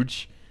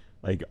huge,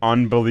 like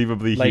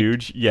unbelievably Like-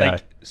 huge. Yeah,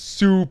 Like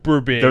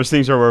super big. those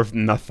things are worth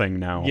nothing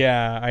now.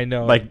 Yeah, I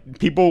know. Like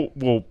people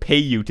will pay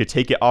you to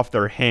take it off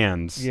their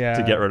hands yeah,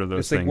 to get rid of those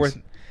it's things like worth.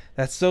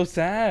 That's so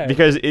sad.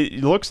 because it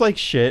looks like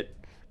shit,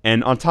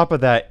 and on top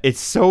of that, it's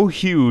so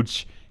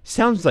huge,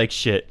 sounds like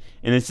shit,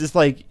 and it's just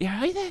like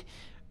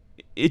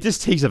it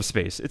just takes up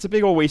space. It's a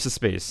big old waste of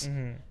space,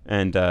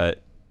 and but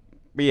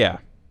yeah.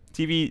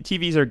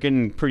 TVs are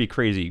getting pretty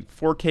crazy.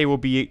 4K will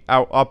be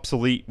out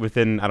obsolete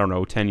within, I don't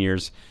know, 10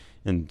 years.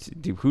 And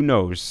dude, who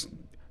knows?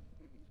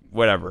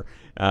 Whatever.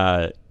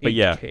 But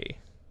yeah, 8K.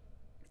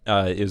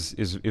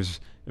 is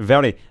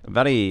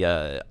very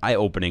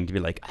eye-opening to be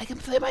like, I can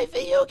play my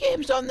video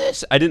games on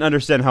this. I didn't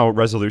understand how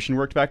resolution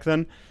worked back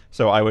then.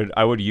 So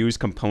I would use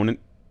component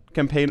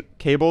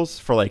cables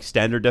for like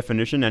standard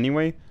definition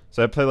anyway.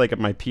 So I play like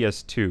my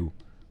PS2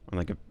 on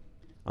like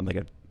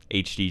a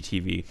HD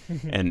TV,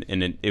 and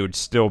it would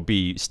still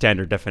be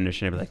standard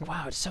definition. I'd be like,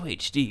 wow, it's so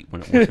HD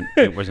when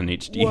it wasn't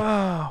HD.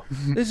 Wow,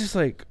 this is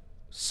like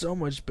so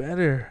much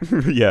better.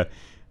 Yeah,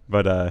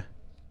 but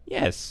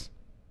yes,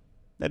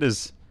 that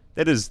is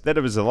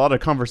a lot of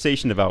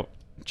conversation about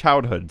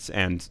childhoods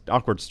and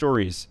awkward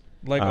stories.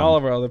 Like all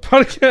of our other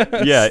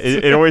podcasts. Yeah,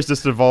 it always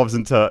just evolves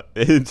into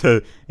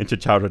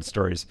childhood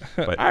stories.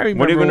 But I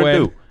what are you remember gonna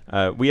when-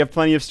 do? We have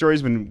plenty of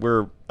stories when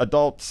we're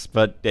adults,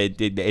 but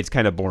it's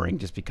kind of boring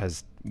just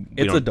because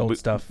It's adult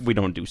stuff. We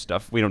don't do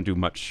stuff. We don't do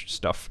much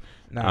stuff.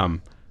 No.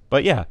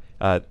 But yeah,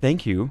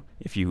 thank you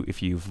if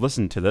you've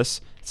listened to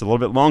this. It's a little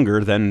bit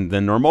longer than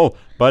normal,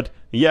 but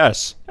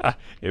yes,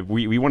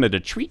 we wanted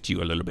to treat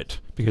you a little bit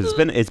because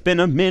it's been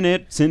a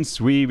minute since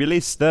we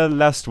released the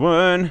last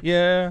one.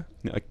 Yeah.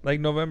 Like- Like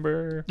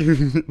November.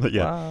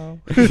 Yeah. Wow.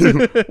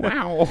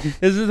 Wow.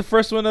 This is the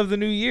first one of the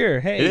new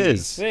year. Hey. It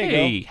is. There you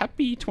Hey, go.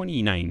 happy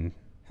 2019.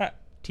 Ha-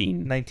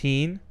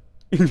 19.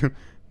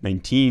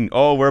 19.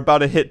 Oh, we're about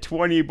to hit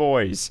 20,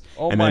 boys.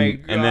 Oh and my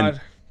then, And then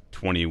God.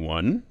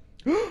 21.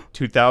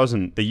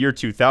 2000. The year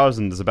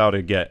 2000 is about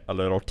to get a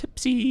little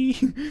tipsy.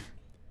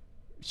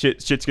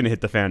 Shit's gonna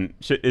hit the fan.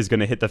 Shit is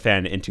gonna hit the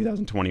fan in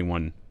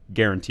 2021,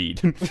 guaranteed.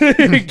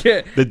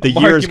 The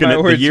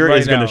year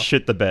is gonna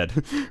shit the bed.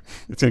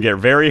 It's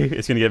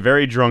gonna get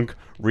very drunk,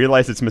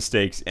 realize its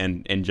mistakes,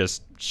 and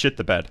just shit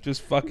the bed.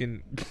 Just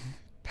fucking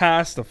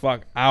pass the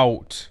fuck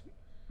out.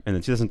 And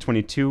then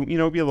 2022, be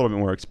a little bit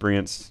more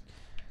experienced,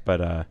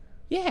 but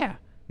yeah,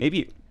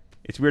 maybe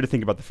it's weird to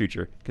think about the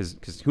future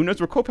because who knows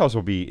where Cope House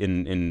will be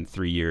in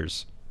 3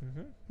 years.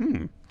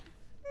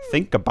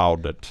 Think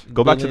about it.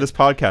 Go back to this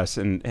podcast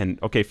and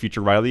okay,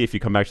 future Riley, if you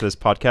come back to this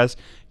podcast,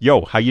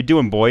 yo, how you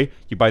doing, boy?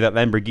 You buy that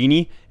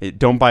Lamborghini?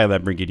 Don't buy a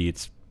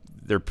Lamborghini.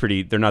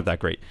 They're not that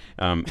great.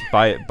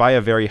 Buy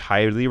a very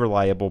highly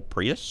reliable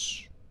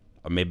Prius,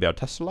 or maybe a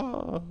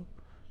Tesla.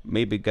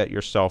 Maybe get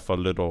yourself a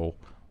little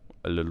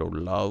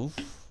love.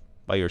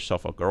 Buy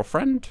yourself a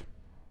girlfriend.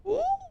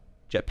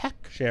 Jetpack.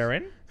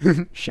 Sharon?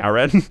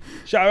 Sharon.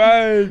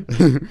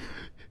 Sharon!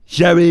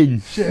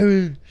 Sharon.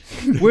 Sharon!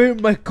 Where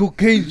my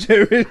cocaine,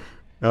 Sharon?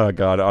 Oh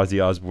God,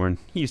 Ozzy Osbourne.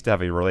 He used to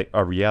have a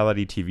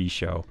reality TV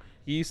show,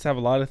 He used to have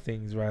a lot of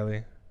things,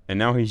 Riley. and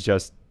now he's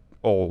just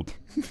old,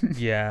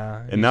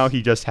 Yeah. and now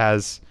he just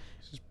has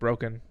He's just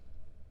broken.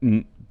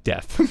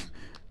 death.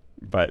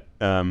 But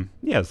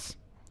yes.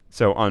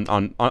 So on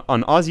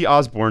Ozzy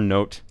Osbourne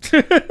note,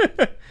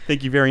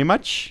 thank you very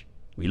much.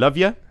 We love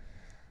you.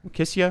 We'll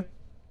kiss you,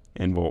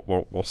 and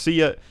we'll see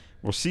you.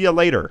 We'll see you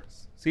later.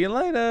 See you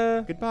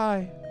later.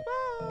 Goodbye.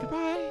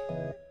 Goodbye.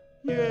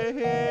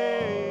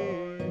 Yay.